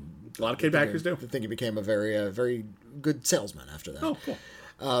 and a lot of kid actors do. I think he became a very good salesman after that. Oh,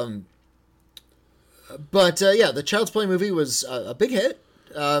 cool. But the Child's Play movie was a big hit.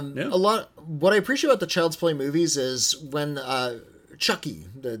 A lot. What I appreciate about the Child's Play movies is when Chucky,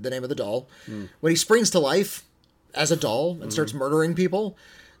 the name of the doll, when he springs to life as a doll and starts murdering people,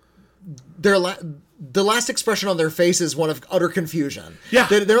 the last expression on their face is one of utter confusion. Yeah,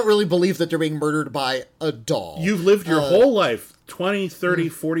 they don't really believe that they're being murdered by a doll. You've lived your whole life, 20, 30,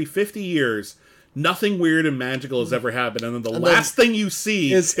 40, 50 years. Nothing weird and magical has ever happened, and then the last thing you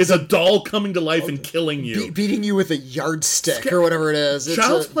see is a doll coming to life and killing you. Beating you with a yardstick or whatever it is.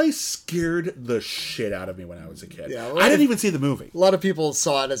 Child's Play scared the shit out of me when I was a kid. Yeah, I didn't even see the movie. A lot of people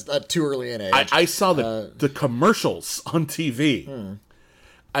saw it as too early in age. I saw the commercials on TV,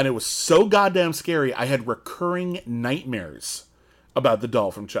 and it was so goddamn scary, I had recurring nightmares about the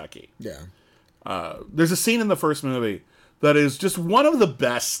doll from Chucky. Yeah. There's a scene in the first movie that is just one of the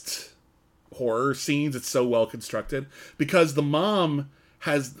best horror scenes. It's so well constructed because the mom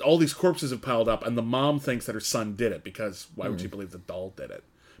has all these corpses have piled up, and the mom thinks that her son did it because why would she believe the doll did it?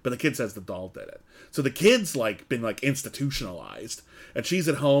 But the kid says the doll did it. So the kid's been institutionalized, and she's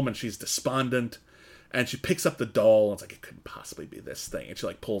at home and she's despondent, and she picks up the doll and it's like, it couldn't possibly be this thing, and she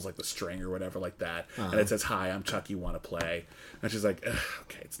pulls the string or whatever like that, and it says, "Hi, I'm Chucky, want to play?" And she's like,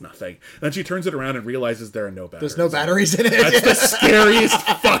 okay, it's nothing. And then she turns it around and realizes there are no batteries. There's no batteries in it. That's the scariest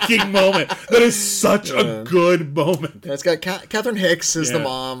fucking moment. That is such a good moment. Yeah, it's got Catherine Hicks as the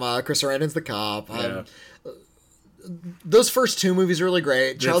mom, Chris Sarandon's the cop. Those first two movies are really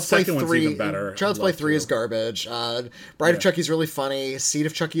great. Child's Play 3 even better. Child's Play 3 is garbage. Bride of Chucky is really funny. Seed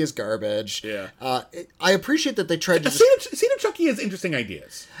of Chucky is garbage. Yeah. I appreciate that they tried to... Seed of Chucky has interesting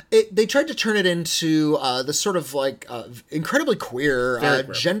ideas. They tried to turn it into this sort of incredibly queer,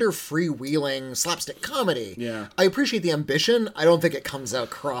 gender freewheeling slapstick comedy. Yeah. I appreciate the ambition. I don't think it comes out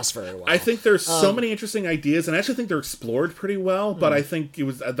across very well. I think there's so many interesting ideas, and I actually think they're explored pretty well, but I think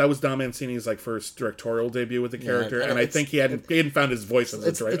that was Don Mancini's first directorial debut with the character. And I think he hadn't found his voice as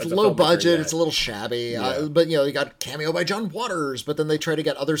a director. It's low budget. It's a little shabby. But you got cameo by John Waters. But then they try to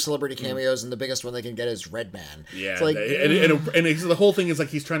get other celebrity cameos, and the biggest one they can get is Redman. Yeah, and the whole thing is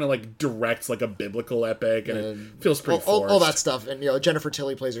he's trying to direct a biblical epic, and it feels pretty forced. All that stuff. And Jennifer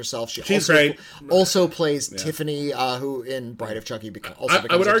Tilly plays herself. She's great. Also plays Tiffany, who in Bride of Chucky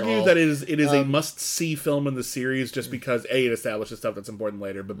I would argue that it is a must see film in the series, just because A, it establishes stuff that's important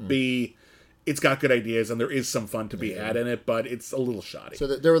later, but B, it's got good ideas, and there is some fun to be had in it, but it's a little shoddy. So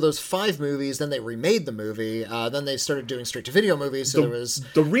there were those 5 movies, then they remade the movie, then they started doing straight-to-video movies, so there was...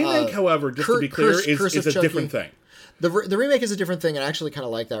 The remake, however, just to be clear, is a different thing. The remake is a different thing, and I actually kind of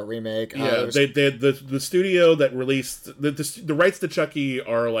like that remake. Yeah, the studio that released... The rights to Chucky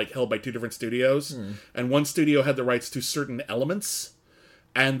are held by 2 different studios, and one studio had the rights to certain elements,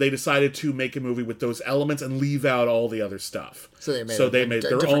 and they decided to make a movie with those elements and leave out all the other stuff. So they made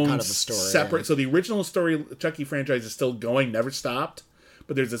their own kind of a story, separate. Yeah. So the original story, Chucky franchise, is still going, never stopped.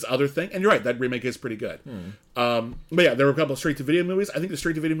 But there's this other thing, and you're right, that remake is pretty good. But yeah, there were a couple of straight-to-video movies. I think the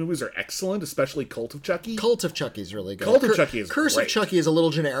straight-to-video movies are excellent, especially Cult of Chucky. Cult of Chucky is really good. Cult of Chucky is Curse great. of Chucky is a little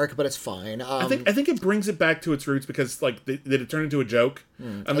generic, but it's fine. I think it brings it back to its roots because they turned into a joke,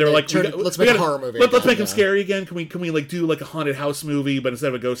 and they were let's make a horror movie. Let's make him scary again. Can we do a haunted house movie, but instead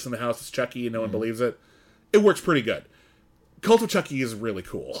of a ghost in the house, it's Chucky, and no one believes it. It works pretty good. Cult of Chucky is really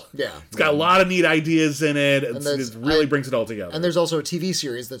cool. Yeah. It's got a lot of neat ideas in it. It really brings it all together. And there's also a TV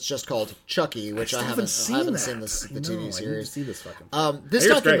series that's just called Chucky, which I haven't seen the TV series. I need to see this fucking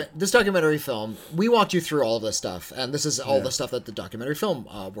This documentary film, we walked you through all of this stuff, and this is all the stuff that the documentary film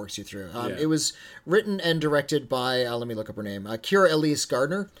works you through. It was written and directed by, let me look up her name, Kira Elise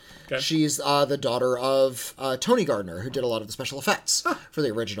Gardner. Okay. She's the daughter of Tony Gardner, who did a lot of the special effects for the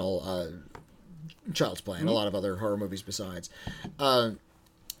original Child's Play and a lot of other horror movies besides.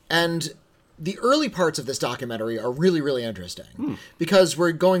 And the early parts of this documentary are really, really interesting because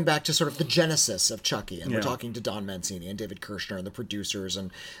we're going back to sort of the genesis of Chucky, and we're talking to Don Mancini and David Kirshner and the producers,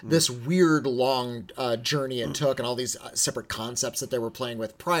 and this weird, long journey it took, and all these separate concepts that they were playing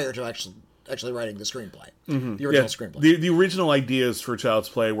with prior to actually writing the screenplay, the original screenplay. The original ideas for Child's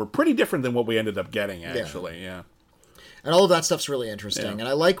Play were pretty different than what we ended up getting, actually, And all of that stuff's really interesting. And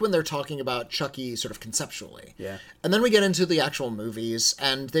I like when they're talking about Chucky sort of conceptually. Yeah. And then we get into the actual movies,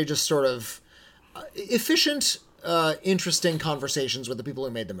 and they just sort of efficient, interesting conversations with the people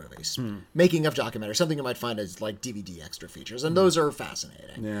who made the movies. Making of documentaries, something you might find as like DVD extra features. And those are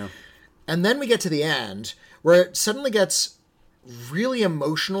fascinating. Yeah. And then we get to the end, where it suddenly gets really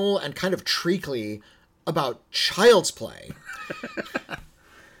emotional and kind of treacly about Child's Play.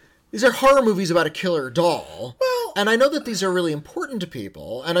 These are horror movies about a killer doll. Well, and I know that these are really important to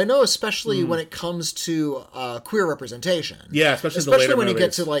people, and I know especially when it comes to queer representation. Yeah, especially when movies. You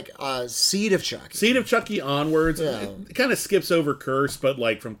get to like Seed of Chucky. Seed of Chucky onwards, it kind of skips over Curse, but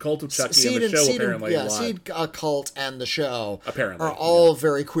like from Cult of Chucky and the show apparently. Seed, Cult, and the show apparently are all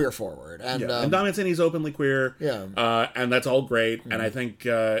very queer forward, and and Don Mancini's openly queer. And that's all great, and I think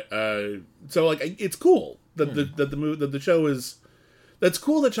so. Like it's cool that the show is. That's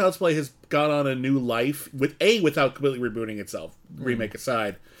cool that Child's Play has gone on a new life without completely rebooting itself, remake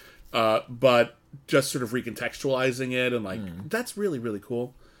aside, but just sort of recontextualizing it, and that's really, really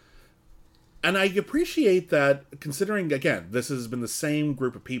cool. And I appreciate that, considering, again, this has been the same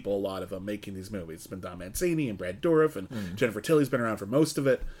group of people, a lot of them, making these movies. It's been Don Mancini and Brad Dourif, and Jennifer Tilly's been around for most of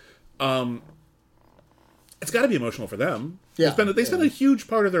it. It's got to be emotional for them. Yeah, they spent a huge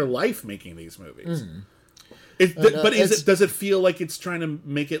part of their life making these movies. Does it feel like it's trying to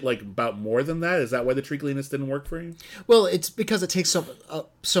make it like about more than that? Is that why the treacliness didn't work for you? Well, it's because it takes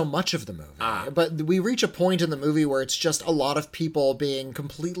so much of the movie. But we reach a point in the movie where it's just a lot of people being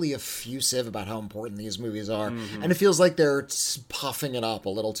completely effusive about how important these movies are, and it feels like they're puffing it up a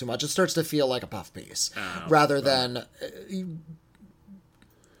little too much. It starts to feel like a puff piece rather than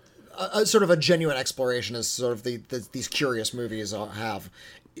a sort of a genuine exploration, as sort of these curious movies have.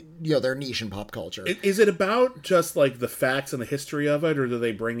 Their niche in pop culture. Is it about just like the facts and the history of it, or do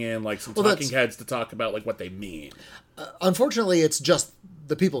they bring in like some talking heads to talk about like what they mean? Unfortunately, it's just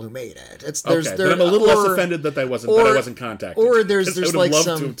the people who made it. But I'm a little less offended that I wasn't contacted. Or there's like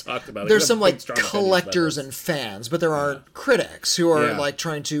some there's some like collectors and fans, but there aren't critics who are like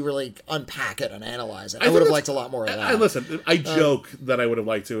trying to really unpack it and analyze it. I would have liked a lot more of that. Listen, I joke that I would have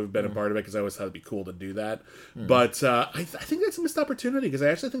liked to have been a part of it because I always thought it'd be cool to do that. But I think that's a missed opportunity because I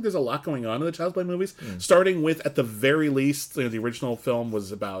actually think there's a lot going on in the Child's Play movies. Starting with, at the very least, the original film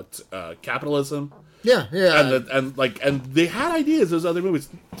was about capitalism. Yeah. And they had ideas. Those other movies,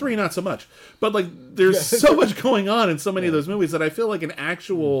 3 not so much. But like, there's so much going on in so many of those movies that I feel like an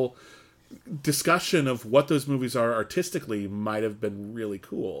actual discussion of what those movies are artistically might have been really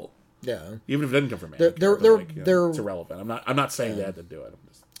cool. Yeah, even if it didn't come from me, it's irrelevant. I'm not saying they had to do it.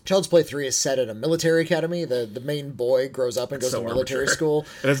 Child's Play 3 is set at a military academy. The main boy grows up and goes to military school.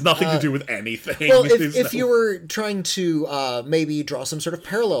 It has nothing to do with anything. Well, if you were trying to maybe draw some sort of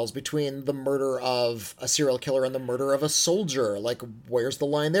parallels between the murder of a serial killer and the murder of a soldier, like where's the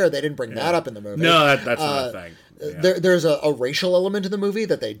line there? They didn't bring that up in the movie. No, that's not a thing. Yeah. There's a racial element in the movie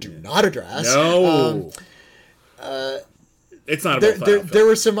that they do not address. No. It's not about there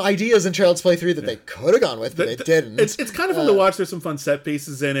were some ideas in Child's Play 3 that they could have gone with, but they didn't. It's kind of fun to watch. There's some fun set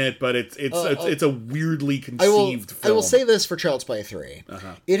pieces in it, but it's a weirdly conceived film. I will say this for Child's Play 3.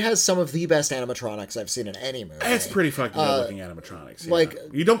 It has some of the best animatronics I've seen in any movie. It's pretty fucking good looking animatronics. Yeah. Like,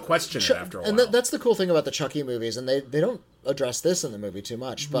 you don't question it after a while. And that's the cool thing about the Chucky movies, and they don't address this in the movie too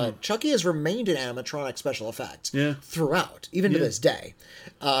much, but Chucky has remained in animatronic special effects throughout, even to this day.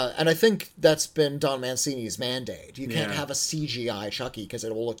 And I think that's been Don Mancini's mandate. You can't have a CGI Chucky because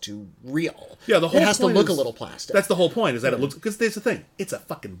it will look too real. Yeah, the whole it has to look a little plastic. That's the whole point, is that it looks... Because there's the thing. It's a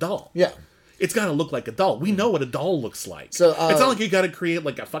fucking doll. Yeah. It's got to look like a doll. We know what a doll looks like. So, it's not like you got to create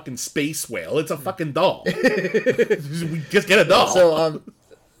like a fucking space whale. It's a fucking doll. Just get a doll. So,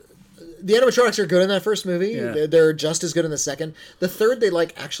 The animatronics are good in that first movie. Yeah. They're just as good in the second. The third, they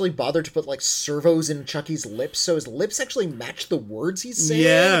like actually bothered to put like servos in Chucky's lips, so his lips actually match the words he's saying.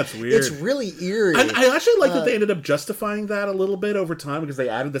 Yeah, it's weird. It's really eerie. And I actually like that they ended up justifying that a little bit over time, because they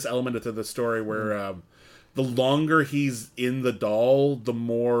added this element into the story where the longer he's in the doll, the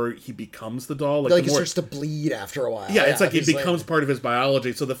more he becomes the doll. Like, he starts to bleed after a while. Yeah, it's like it becomes part of his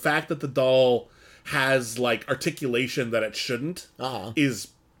biology. So the fact that the doll has like articulation that it shouldn't is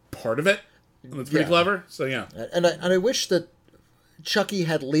part of it. And it's pretty clever. So yeah. And I wish that Chucky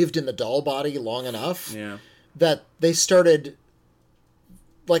had lived in the doll body long enough that they started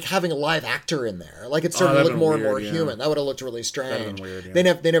like having a live actor in there. Like it started to look more and more human. That would have looked really strange. Weird, They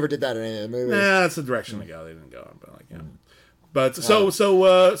never did that in any of the movies. Nah, that's the direction they go. They didn't go, but like But so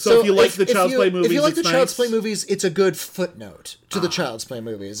if you like the Child's Play movies, if you like the it's Child's nice. Play movies, it's a good footnote to the Child's Play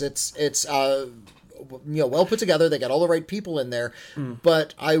movies. It's well put together. They got all the right people in there,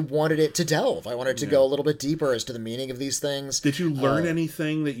 but I wanted it to delve. I wanted to go a little bit deeper as to the meaning of these things. Did you learn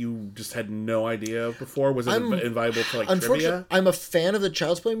anything that you just had no idea of before? Was it invaluable to like trivia? I'm a fan of the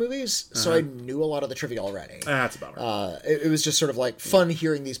Child's Play movies, so I knew a lot of the trivia already. That's about right. It was just sort of like fun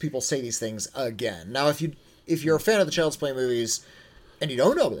hearing these people say these things again. Now, if you're a fan of the Child's Play movies and you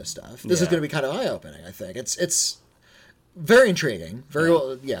don't know this stuff, this is going to be kind of eye-opening, I think. It's very intriguing, very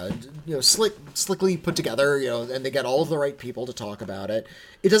well, slickly put together, and they get all of the right people to talk about it.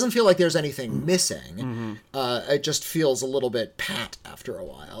 It doesn't feel like there's anything missing. It just feels a little bit pat after a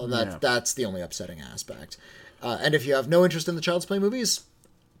while, and that's the only upsetting aspect. And if you have no interest in the Child's Play movies,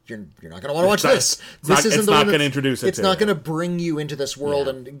 you're not going to want to watch this. It's not going to introduce it. It's not going to bring you into this world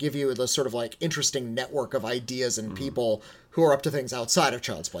and give you the sort of like interesting network of ideas and people who are up to things outside of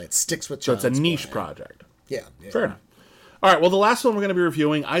Child's Play. It sticks with Child's Play. So it's a niche project. Yeah. Fair enough. All right, well, the last one we're going to be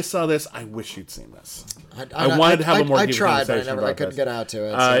reviewing, I saw this. I wish you'd seen this. I wanted to have a more deep conversation about I couldn't get out to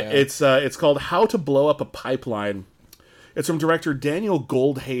it. It's called How to Blow Up a Pipeline. It's from director Daniel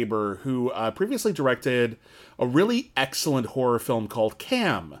Goldhaber, who previously directed a really excellent horror film called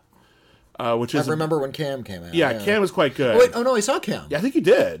Cam, which is... I remember when Cam came out. Yeah, Cam was quite good. Wait, no, I saw Cam. Yeah, I think you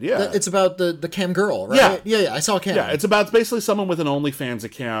did, yeah. It's about the Cam girl, right? Yeah, I saw Cam. Yeah, it's about basically someone with an OnlyFans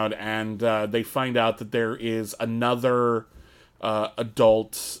account, and they find out that there is another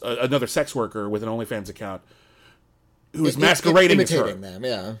another sex worker with an OnlyFans account who is masquerading as her. Imitating them,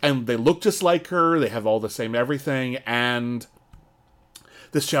 yeah. And they look just like her, they have all the same everything, and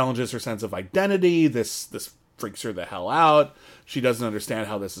this challenges her sense of identity, this freaks her the hell out, she doesn't understand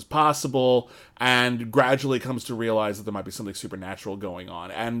how this is possible, and gradually comes to realize that there might be something supernatural going on.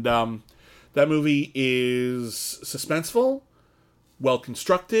 And that movie is suspenseful,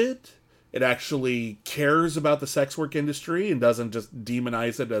 well-constructed. It actually cares about the sex work industry and doesn't just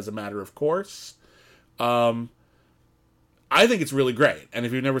demonize it as a matter of course. I think it's really great. And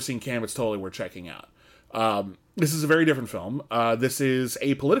if you've never seen Cam, it's totally worth checking out. This is a very different film. This is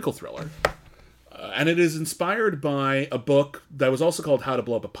a political thriller. And it is inspired by a book that was also called How to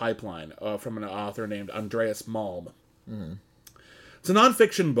Blow Up a Pipeline from an author named Andreas Malm. Mm-hmm. It's a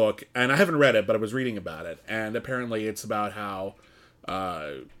nonfiction book, and I haven't read it, but I was reading about it. And apparently it's about how...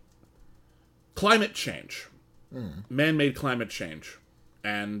 climate change, man-made climate change,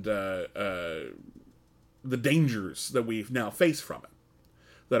 and the dangers that we now face from it,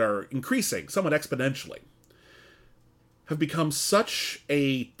 that are increasing somewhat exponentially, have become such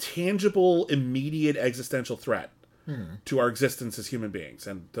a tangible, immediate existential threat to our existence as human beings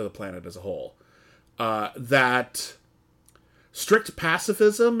and to the planet as a whole, that strict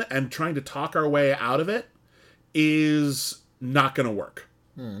pacifism and trying to talk our way out of it is not going to work.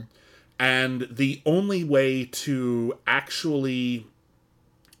 And the only way to actually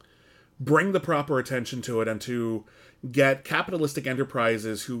bring the proper attention to it and to get capitalistic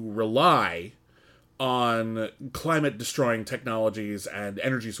enterprises who rely on climate-destroying technologies and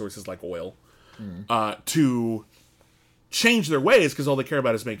energy sources like oil to change their ways, because all they care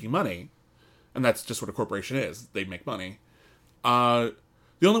about is making money, and that's just what a corporation is. They make money. The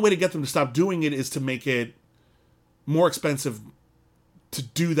only way to get them to stop doing it is to make it more expensive to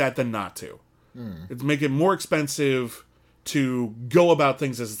do that than not to. It's make it more expensive to go about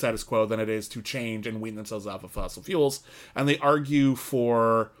things as a status quo than it is to change and wean themselves off of fossil fuels. And they argue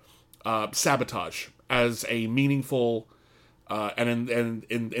for sabotage as a meaningful and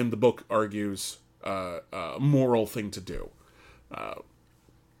in the book argues moral thing to do.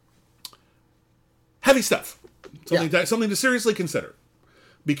 Heavy stuff. Something to seriously consider,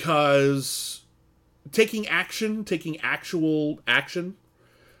 because taking actual action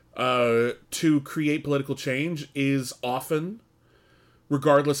to create political change is often,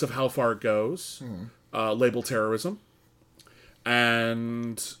 regardless of how far it goes, labeled terrorism.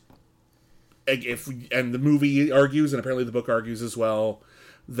 And and the movie argues, and apparently the book argues as well,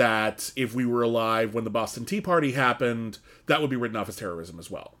 that if we were alive when the Boston Tea Party happened, that would be written off as terrorism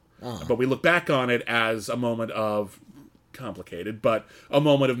as well. But we look back on it as a moment of complicated, but a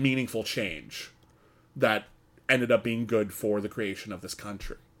moment of meaningful change that ended up being good for the creation of this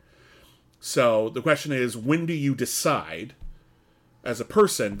country. So the question is, when do you decide as a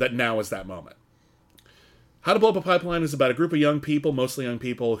person that now is that moment? How to Blow Up a Pipeline is about a group of young people, mostly young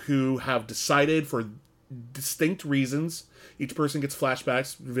people, who have decided for distinct reasons, each person gets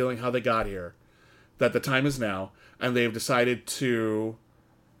flashbacks revealing how they got here, that the time is now, and they've decided to,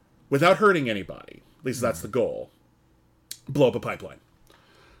 without hurting anybody, at least that's the goal, blow up a pipeline.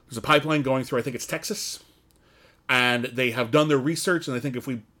 There's a pipeline going through, I think it's Texas, and they have done their research, and I think if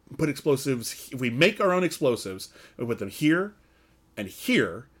we put explosives, if we make our own explosives, we put them here, and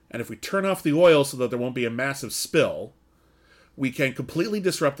if we turn off the oil so that there won't be a massive spill, we can completely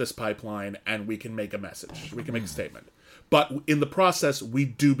disrupt this pipeline, and we can make a message. We can make a statement. But in the process, we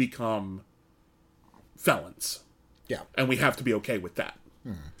do become felons. Yeah. And we have to be okay with that.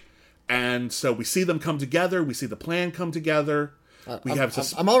 And so we see them come together. We see the plan come together.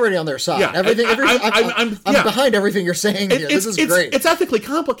 I'm already on their side. Yeah, I'm behind everything you're saying here. This is great. It's ethically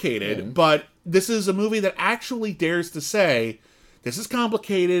complicated, but this is a movie that actually dares to say, this is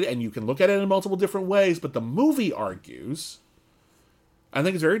complicated, and you can look at it in multiple different ways, but the movie argues, I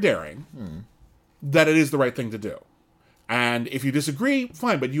think it's very daring, that it is the right thing to do. And if you disagree,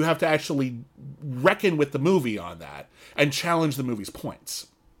 fine, but you have to actually reckon with the movie on that and challenge the movie's points.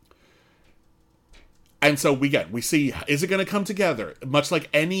 And so we see, is it going to come together? Much like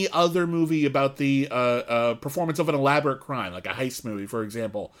any other movie about the performance of an elaborate crime, like a heist movie, for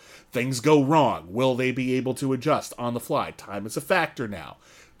example. Things go wrong. Will they be able to adjust on the fly? Time is a factor now.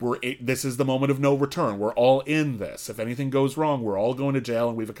 This is the moment of no return. We're all in this. If anything goes wrong, we're all going to jail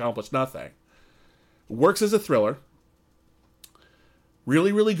and we've accomplished nothing. Works as a thriller.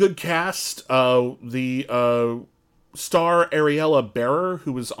 Really, really good cast. The star Ariella Bearer,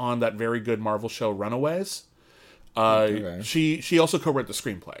 who was on that very good Marvel show Runaways. Okay. She also co-wrote the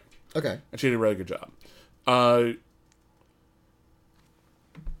screenplay. Okay. And she did a really good job.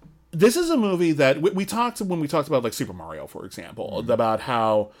 This is a movie that when we talked about like Super Mario, for example, about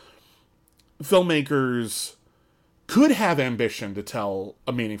how filmmakers could have ambition to tell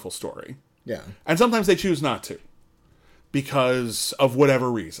a meaningful story. Yeah. And sometimes they choose not to. Because of whatever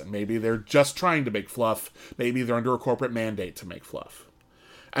reason. Maybe they're just trying to make fluff. Maybe they're under a corporate mandate to make fluff.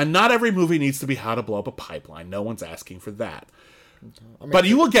 And not every movie needs to be How to Blow Up a Pipeline. No one's asking for that. But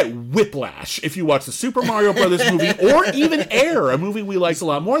you will get whiplash if you watch the Super Mario Brothers movie, or even Air, a movie we liked a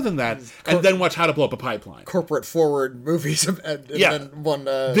lot more than that, and then watch How to Blow Up a Pipeline. Corporate forward movies, and then one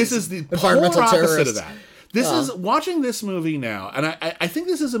this is the polar opposite of that. This is watching this movie now, and I think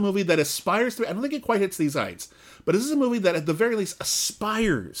this is a movie that aspires to. I don't think it quite hits these heights, but this is a movie that, at the very least,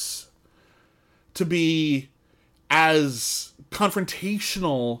 aspires to be as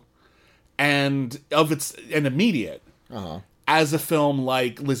confrontational and immediate as a film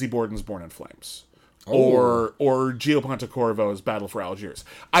like Lizzie Borden's Born in Flames. Or Gio Pontecorvo's Battle for Algiers.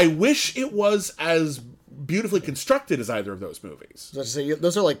 I wish it was as beautifully constructed as either of those movies.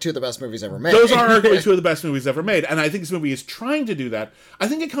 Those are like two of the best movies ever made. Those are arguably two of the best movies ever made, and I think this movie is trying to do that. I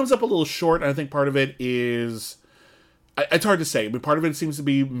think it comes up a little short, and I think part of it is... It's hard to say. But part of it seems to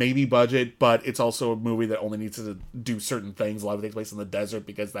be maybe budget, but it's also a movie that only needs to do certain things. A lot of it takes place in the desert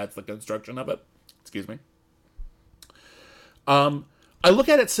because that's the construction of it. Excuse me. I look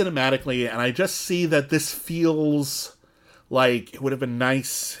at it cinematically, and I just see that this feels like it would have been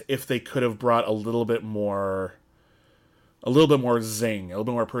nice if they could have brought a little bit more zing, a little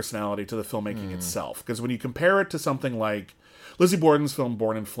bit more personality to the filmmaking itself. Because when you compare it to something like Lizzie Borden's film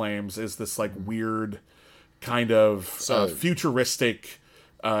Born in Flames, is this like weird kind of futuristic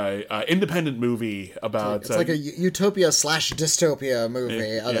independent movie about... It's like a utopia / dystopia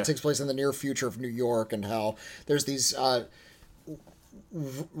movie that takes place in the near future of New York, and how there's these...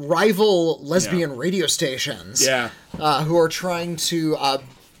 rival lesbian radio stations who are trying to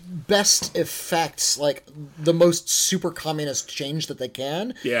best effect like the most super communist change that they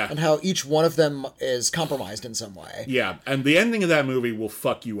can, and how each one of them is compromised in some way. And the ending of that movie will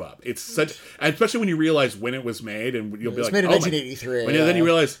fuck you up. It's such, especially when you realize when it was made, and you'll be like, made in 1983. Then you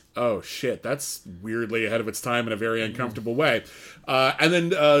realize, oh shit, that's weirdly ahead of its time in a very uncomfortable way. And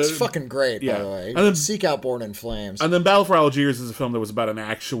then it's fucking great, by the way. And then seek out Born in Flames. And then Battle for Algiers is a film that was about an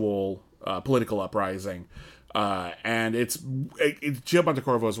actual political uprising. And Gio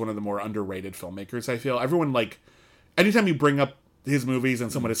Pontecorvo is one of the more underrated filmmakers, I feel. Everyone, like, anytime you bring up his movies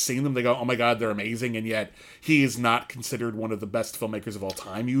and someone has seen them, they go, oh my god, they're amazing, and yet he is not considered one of the best filmmakers of all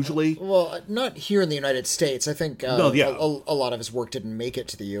time, usually. Well, not here in the United States. I think a lot of his work didn't make it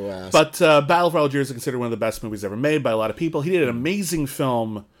to the U.S. But Battle for Algiers is considered one of the best movies ever made by a lot of people. He did an amazing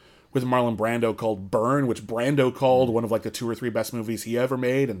film with Marlon Brando called Burn, which Brando called one of like the 2 or 3 best movies he ever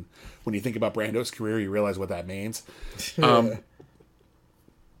made, and when you think about Brando's career, you realize what that means. Incredible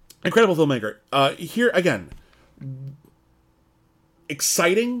filmmaker. Here, again,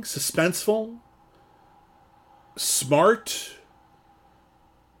 exciting, suspenseful, smart,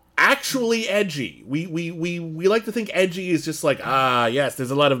 actually edgy. We like to think edgy is just like, yes,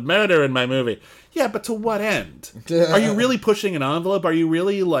 there's a lot of murder in my movie. Yeah, but to what end? Are you really pushing an envelope? Are you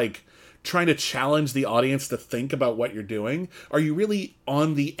really like trying to challenge the audience to think about what you're doing? Are you really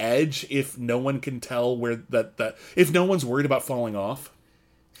on the edge if no one can tell where that if no one's worried about falling off?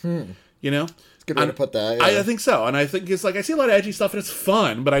 You know? Good way to put that. Yeah. I think so. And I think it's like, I see a lot of edgy stuff and it's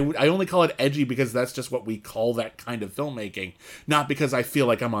fun, but I only call it edgy because that's just what we call that kind of filmmaking, not because I feel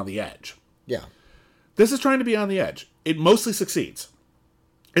like I'm on the edge. Yeah. This is trying to be on the edge. It mostly succeeds.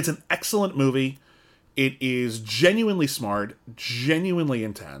 It's an excellent movie. It is genuinely smart, genuinely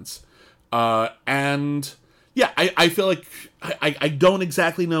intense. And yeah, I feel like I don't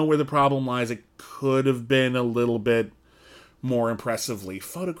exactly know where the problem lies. It could have been a little bit more impressively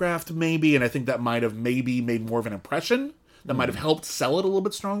photographed, maybe, and I think that might have maybe made more of an impression. That might have helped sell it a little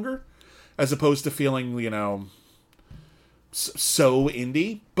bit stronger, as opposed to feeling, you know, so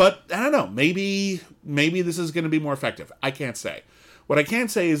indie. But I don't know. Maybe this is going to be more effective. I can't say. What I can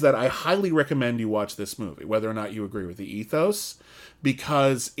say is that I highly recommend you watch this movie, whether or not you agree with the ethos,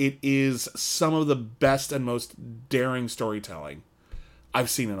 because it is some of the best and most daring storytelling I've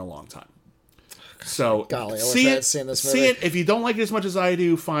seen in a long time. So golly, I wish I had seen this movie. See it. If you don't like it as much as I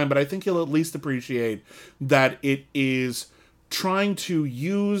do, fine. But I think you'll at least appreciate that it is trying to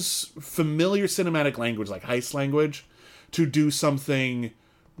use familiar cinematic language, like heist language, to do something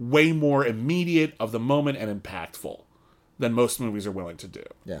way more immediate, of the moment, and impactful than most movies are willing to do.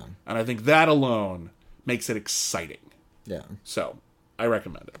 Yeah. And I think that alone makes it exciting. Yeah. So I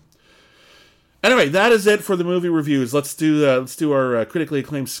recommend it. Anyway, that is it for the movie reviews. Let's do our critically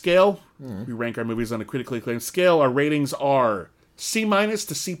acclaimed scale. We rank our movies on a critically acclaimed scale. Our ratings are C-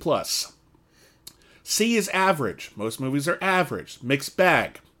 to C+. C is average. Most movies are average. Mixed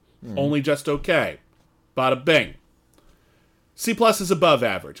bag. Only just okay. Bada bing. C+ is above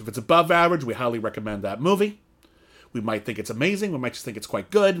average. If it's above average, we highly recommend that movie. We might think it's amazing. We might just think it's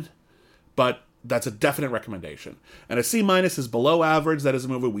quite good. But that's a definite recommendation. And a C- is below average. That is a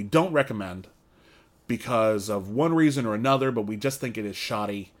movie we don't recommend because of one reason or another, but we just think it is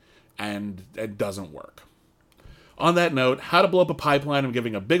shoddy and it doesn't work. On that note, How to Blow Up a Pipeline, I'm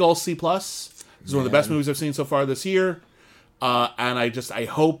giving a big ol' C+. This is one of the best movies I've seen so far this year. And I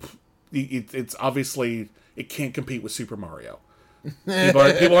hope it's obviously, it can't compete with Super Mario. People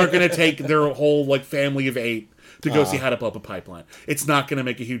aren't going to take their whole like family of 8 to go see How to Blow Up a Pipeline. It's not going to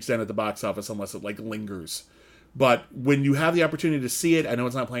make a huge dent at the box office unless it like lingers. But when you have the opportunity to see it, I know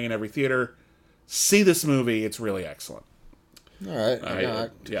it's not playing in every theater, see this movie. It's really excellent. All right.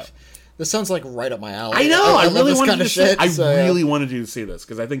 Yeah. This sounds like right up my alley. I know. I really wanted you to see it. I really wanted you to see this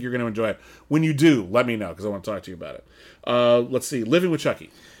because I think you're going to enjoy it. When you do, let me know because I want to talk to you about it. Let's see. Living with Chucky.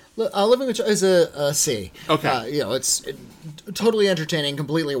 Living with Chucky is a C. Okay. It's totally entertaining,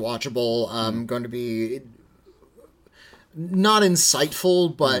 completely watchable. Going to be not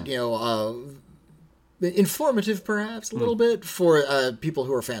insightful, but informative, perhaps a little bit for people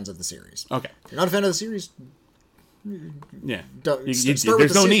who are fans of the series. Okay. If you're not a fan of the series, yeah,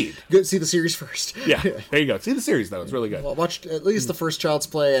 there's no need. Go see the series first. Yeah, there you go. See the series though; it's really good. Well, watch at least the first Child's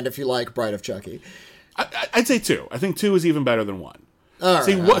Play, and if you like Bride of Chucky, I'd say 2. I think 2 is even better than 1.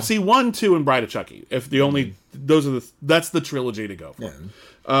 See 1, 2, and Bride of Chucky. If the only that's the trilogy to go for. Yeah.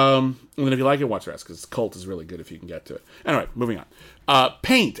 And then if you like it, watch the rest because Cult is really good if you can get to it. Anyway, moving on.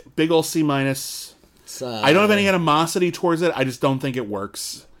 Paint, big ol' C-. I don't have any animosity towards it. I just don't think it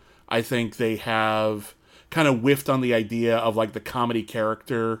works. I think they have kind of whiffed on the idea of like the comedy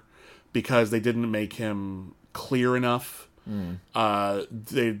character because they didn't make him clear enough.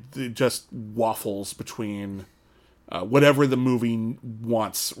 They just waffles between whatever the movie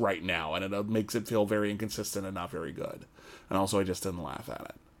wants right now, and it makes it feel very inconsistent and not very good. And also, I just didn't laugh at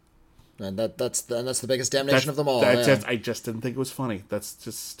it. And that's the biggest damnation of them all. I just didn't think it was funny. That's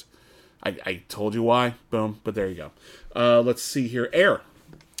just I told you why. Boom. But there you go. Let's see here. Air.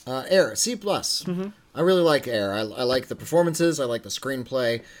 Air, C+. I really like Air. I like the performances. I like the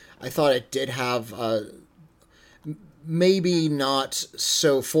screenplay. I thought it did have maybe not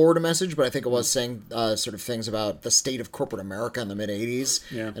so forward a message, but I think it was saying sort of things about the state of corporate America in the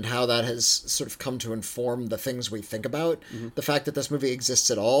mid-'80s and how that has sort of come to inform the things we think about. The fact that this movie exists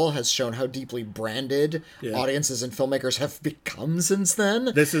at all has shown how deeply branded audiences and filmmakers have become since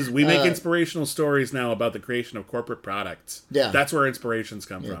then. We make inspirational stories now about the creation of corporate products. Yeah. That's where inspirations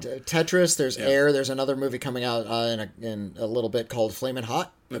come from. Tetris, there's Air, there's another movie coming out in a little bit called Flamin'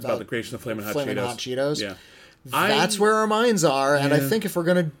 Hot. It's about the creation of Flamin' Hot Cheetos. Yeah. That's where our minds are, and I think if we're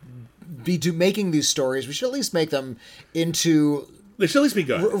going to be making these stories, we should at least make them into... They should at least be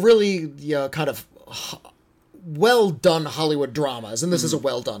good. Really, kind of well-done Hollywood dramas, and this is a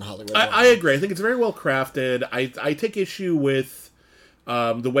well-done Hollywood drama. I agree. I think it's very well crafted. I take issue with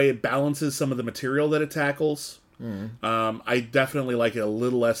the way it balances some of the material that it tackles. I definitely like it a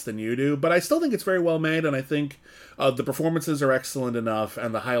little less than you do, but I still think it's very well made, and I think the performances are excellent enough,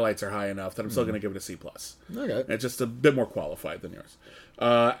 and the highlights are high enough that I'm still going to give it a C+. Okay. It's just a bit more qualified than yours.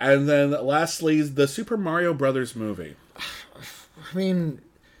 And then lastly, the Super Mario Brothers movie. I mean,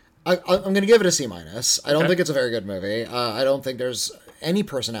 I'm going to give it a C-. I don't think it's a very good movie. I don't think there's any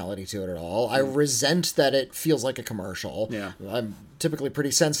personality to it at all. I resent that it feels like a commercial. Yeah. I'm typically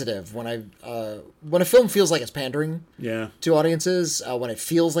pretty sensitive when a film feels like it's pandering to audiences, when it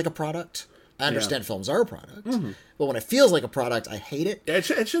feels like a product. I understand films are a product, but when it feels like a product, I hate it. Yeah,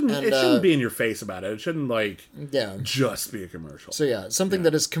 it shouldn't be in your face about it. It shouldn't just be a commercial. So something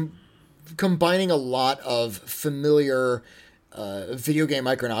that is combining a lot of familiar video game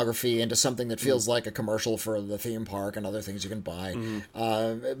iconography into something that feels like a commercial for the theme park and other things you can buy.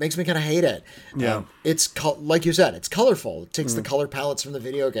 It makes me kind of hate it. Yeah. It's like you said, it's colorful. It takes the color palettes from the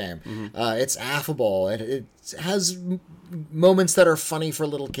video game. It's affable. It has moments that are funny for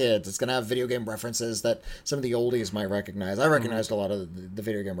little kids. It's going to have video game references that some of the oldies might recognize. I recognized a lot of the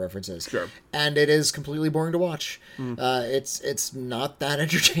video game references. Sure. And it is completely boring to watch. It's not that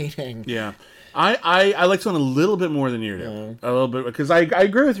entertaining. Yeah. I like this one a little bit more than you do. A little bit, because I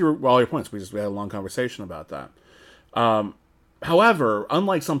agree with all your points. We had a long conversation about that. However,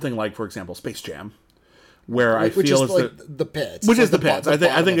 unlike something like, for example, Space Jam, where I feel it's like the pits, which is the pits. I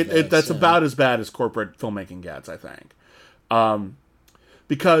think that's about as bad as corporate filmmaking gets. I think,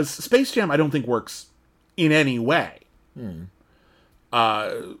 because Space Jam I don't think works in any way.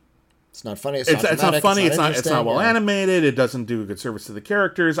 It's not funny. It's not funny. It's not well animated. It doesn't do a good service to the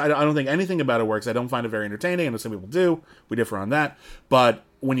characters. I don't think anything about it works. I don't find it very entertaining. I know some people do. We differ on that. But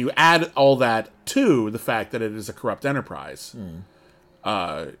when you add all that to the fact that it is a corrupt enterprise,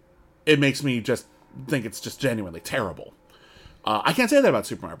 it makes me just think it's just genuinely terrible. I can't say that about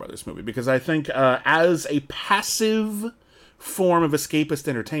Super Mario Brothers movie because I think as a passive form of escapist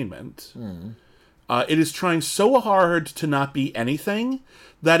entertainment, it is trying so hard to not be anything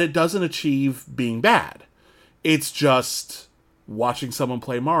that it doesn't achieve being bad. It's just watching someone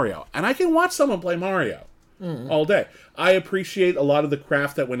play Mario. And I can watch someone play Mario all day. I appreciate a lot of the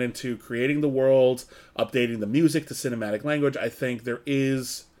craft that went into creating the world, updating the music to cinematic language. I think there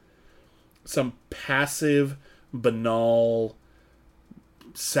is some passive, banal,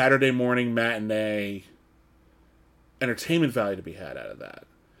 Saturday morning matinee entertainment value to be had out of that.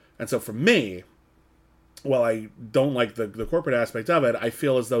 And so for me, while I don't like the corporate aspect of it, I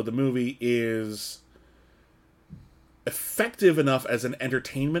feel as though the movie is effective enough as an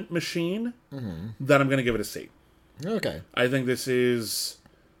entertainment machine that I'm going to give it a C. Okay. I think this is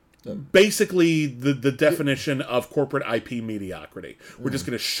basically the definition of corporate IP mediocrity. We're just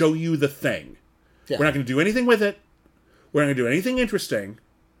going to show you the thing. Yeah. We're not going to do anything with it. We're not going to do anything interesting.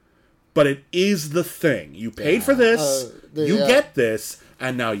 But it is the thing. You paid for this. You get this.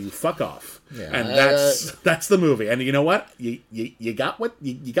 And now you fuck off. Yeah, and that's the movie. And you know what? You got what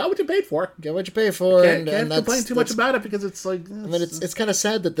you you paid for. Get what you pay for. Can't complain too much about it because it's like. It's kind of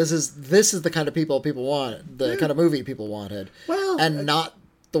sad that this is the kind of people want, the kind of movie people wanted. Well, and not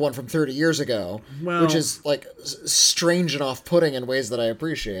the one from 30 years ago, which is like strange and off-putting in ways that I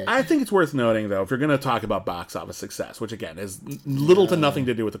appreciate. I think it's worth noting, though, if you're going to talk about box office success, which again has little to nothing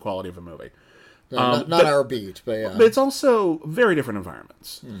to do with the quality of a movie. Not our beat, but yeah. But it's also very different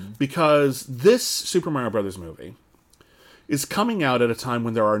environments. Because this Super Mario Brothers movie is coming out at a time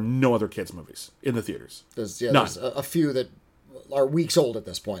when there are no other kids' movies in the theaters. There's a few that are weeks old at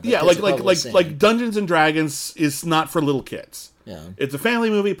this point. Yeah, like Dungeons and Dragons is not for little kids. Yeah. It's a family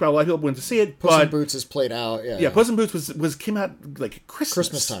movie. Probably a lot of people went to see it. Puss in Boots is played out. Yeah, Puss in Boots came out like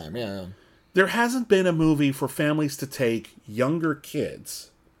Christmas time, yeah. There hasn't been a movie for families to take younger kids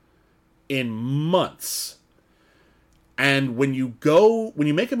in months. And when you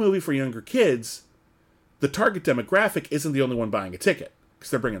make a movie for younger kids, the target demographic isn't the only one buying a ticket because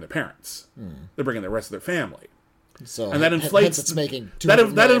they're bringing their parents. They're bringing the rest of their family. So and that inflates it's making that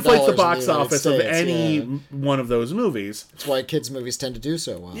inflates the box United office of States, any one of those movies. That's why kids' movies tend to do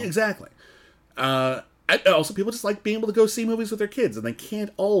so well. Yeah, exactly. Also, people just like being able to go see movies with their kids, and they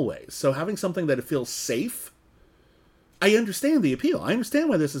can't always. So having something that feels safe, I understand the appeal. I understand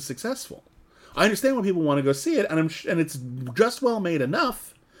why this is successful. I understand why people want to go see it, and it's just well made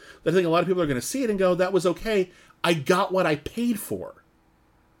enough that I think a lot of people are going to see it and go, "That was okay. I got what I paid for."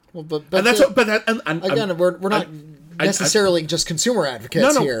 Well, but and that's again, we're not necessarily just consumer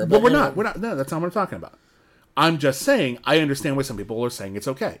advocates here. But we're not. No, that's not what I'm talking about. I'm just saying I understand why some people are saying it's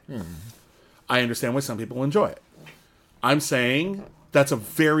okay. I understand why some people enjoy it. I'm saying that's a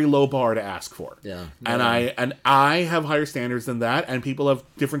very low bar to ask for. Yeah. And I have higher standards than that, and people have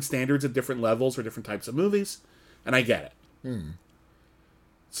different standards at different levels for different types of movies, and I get it.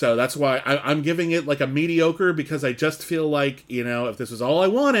 So that's why I'm giving it like a mediocre, because I just feel like, if this was all I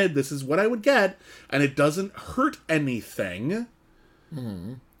wanted, this is what I would get, and it doesn't hurt anything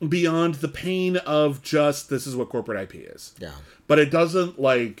beyond the pain of just, this is what corporate IP is. Yeah. But it doesn't,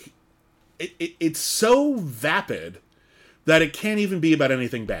 like... It's so vapid that it can't even be about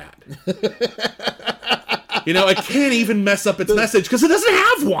anything bad. It can't even mess up its message because it doesn't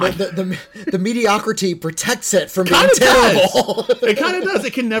have one. The mediocrity protects it from being terrible. It kind of does.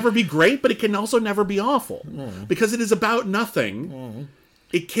 It can never be great, but it can also never be awful. Because it is about nothing.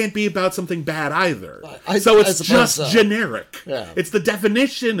 It can't be about something bad either. So it's just generic. Yeah. It's the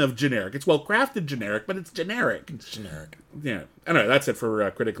definition of generic. It's well-crafted generic, but it's generic. It's generic. Yeah. Anyway, that's it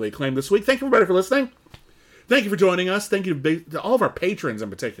for Critically Acclaimed this week. Thank you, everybody, for listening. Thank you for joining us. Thank you to all of our patrons in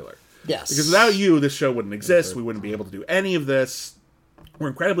particular. Yes. Because without you, this show wouldn't exist. We wouldn't be able to do any of this. We're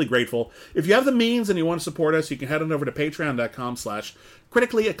incredibly grateful. If you have the means and you want to support us, you can head on over to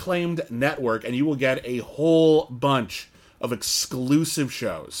patreon.com/critically acclaimed network, and you will get a whole bunch of exclusive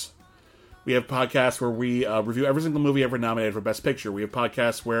shows. We have podcasts where we review every single movie ever nominated for Best Picture. We have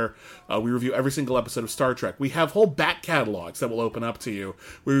podcasts where we review every single episode of Star Trek. We have whole back catalogs that will open up to you.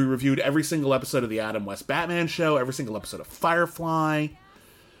 We reviewed every single episode of the Adam West Batman show, every single episode of Firefly.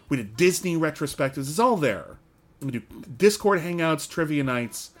 We did Disney retrospectives. It's all there. We do Discord hangouts, trivia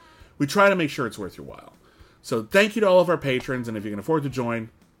nights. We try to make sure it's worth your while. So thank you to all of our patrons, and if you can afford to join,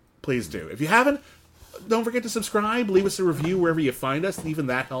 please do. If you haven't, don't forget to subscribe. Leave us a review wherever you find us, and even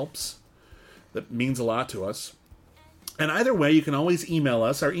that helps. That means a lot to us. And either way, you can always email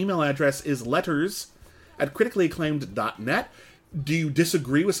us. Our email address is letters@criticallyacclaimed.net. Do you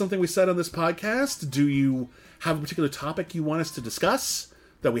disagree with something we said on this podcast? Do you have a particular topic you want us to discuss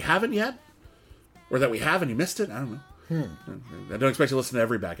that we haven't yet? Or that we have and you missed it? I don't know. I don't expect you to listen to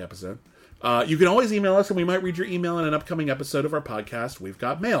every back episode. You can always email us, and we might read your email in an upcoming episode of our podcast, We've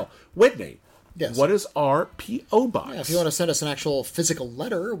Got Mail. Whitney. Yes. What is our P.O. box? Yeah, if you want to send us an actual physical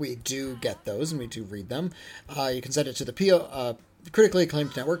letter, we do get those, and we do read them. You can send it to the Critically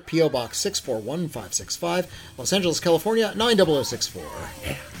Acclaimed Network, P.O. Box 641565, Los Angeles, California, 90064.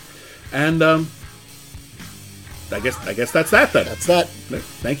 Yeah. And, I guess that's that, then. That's that.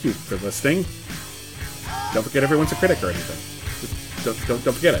 Thank you for listening. Don't forget everyone's a critic or anything. Just don't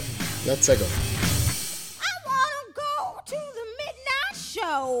forget it. Let's go. I want to go to the midnight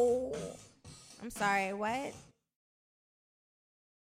show. I'm sorry, what?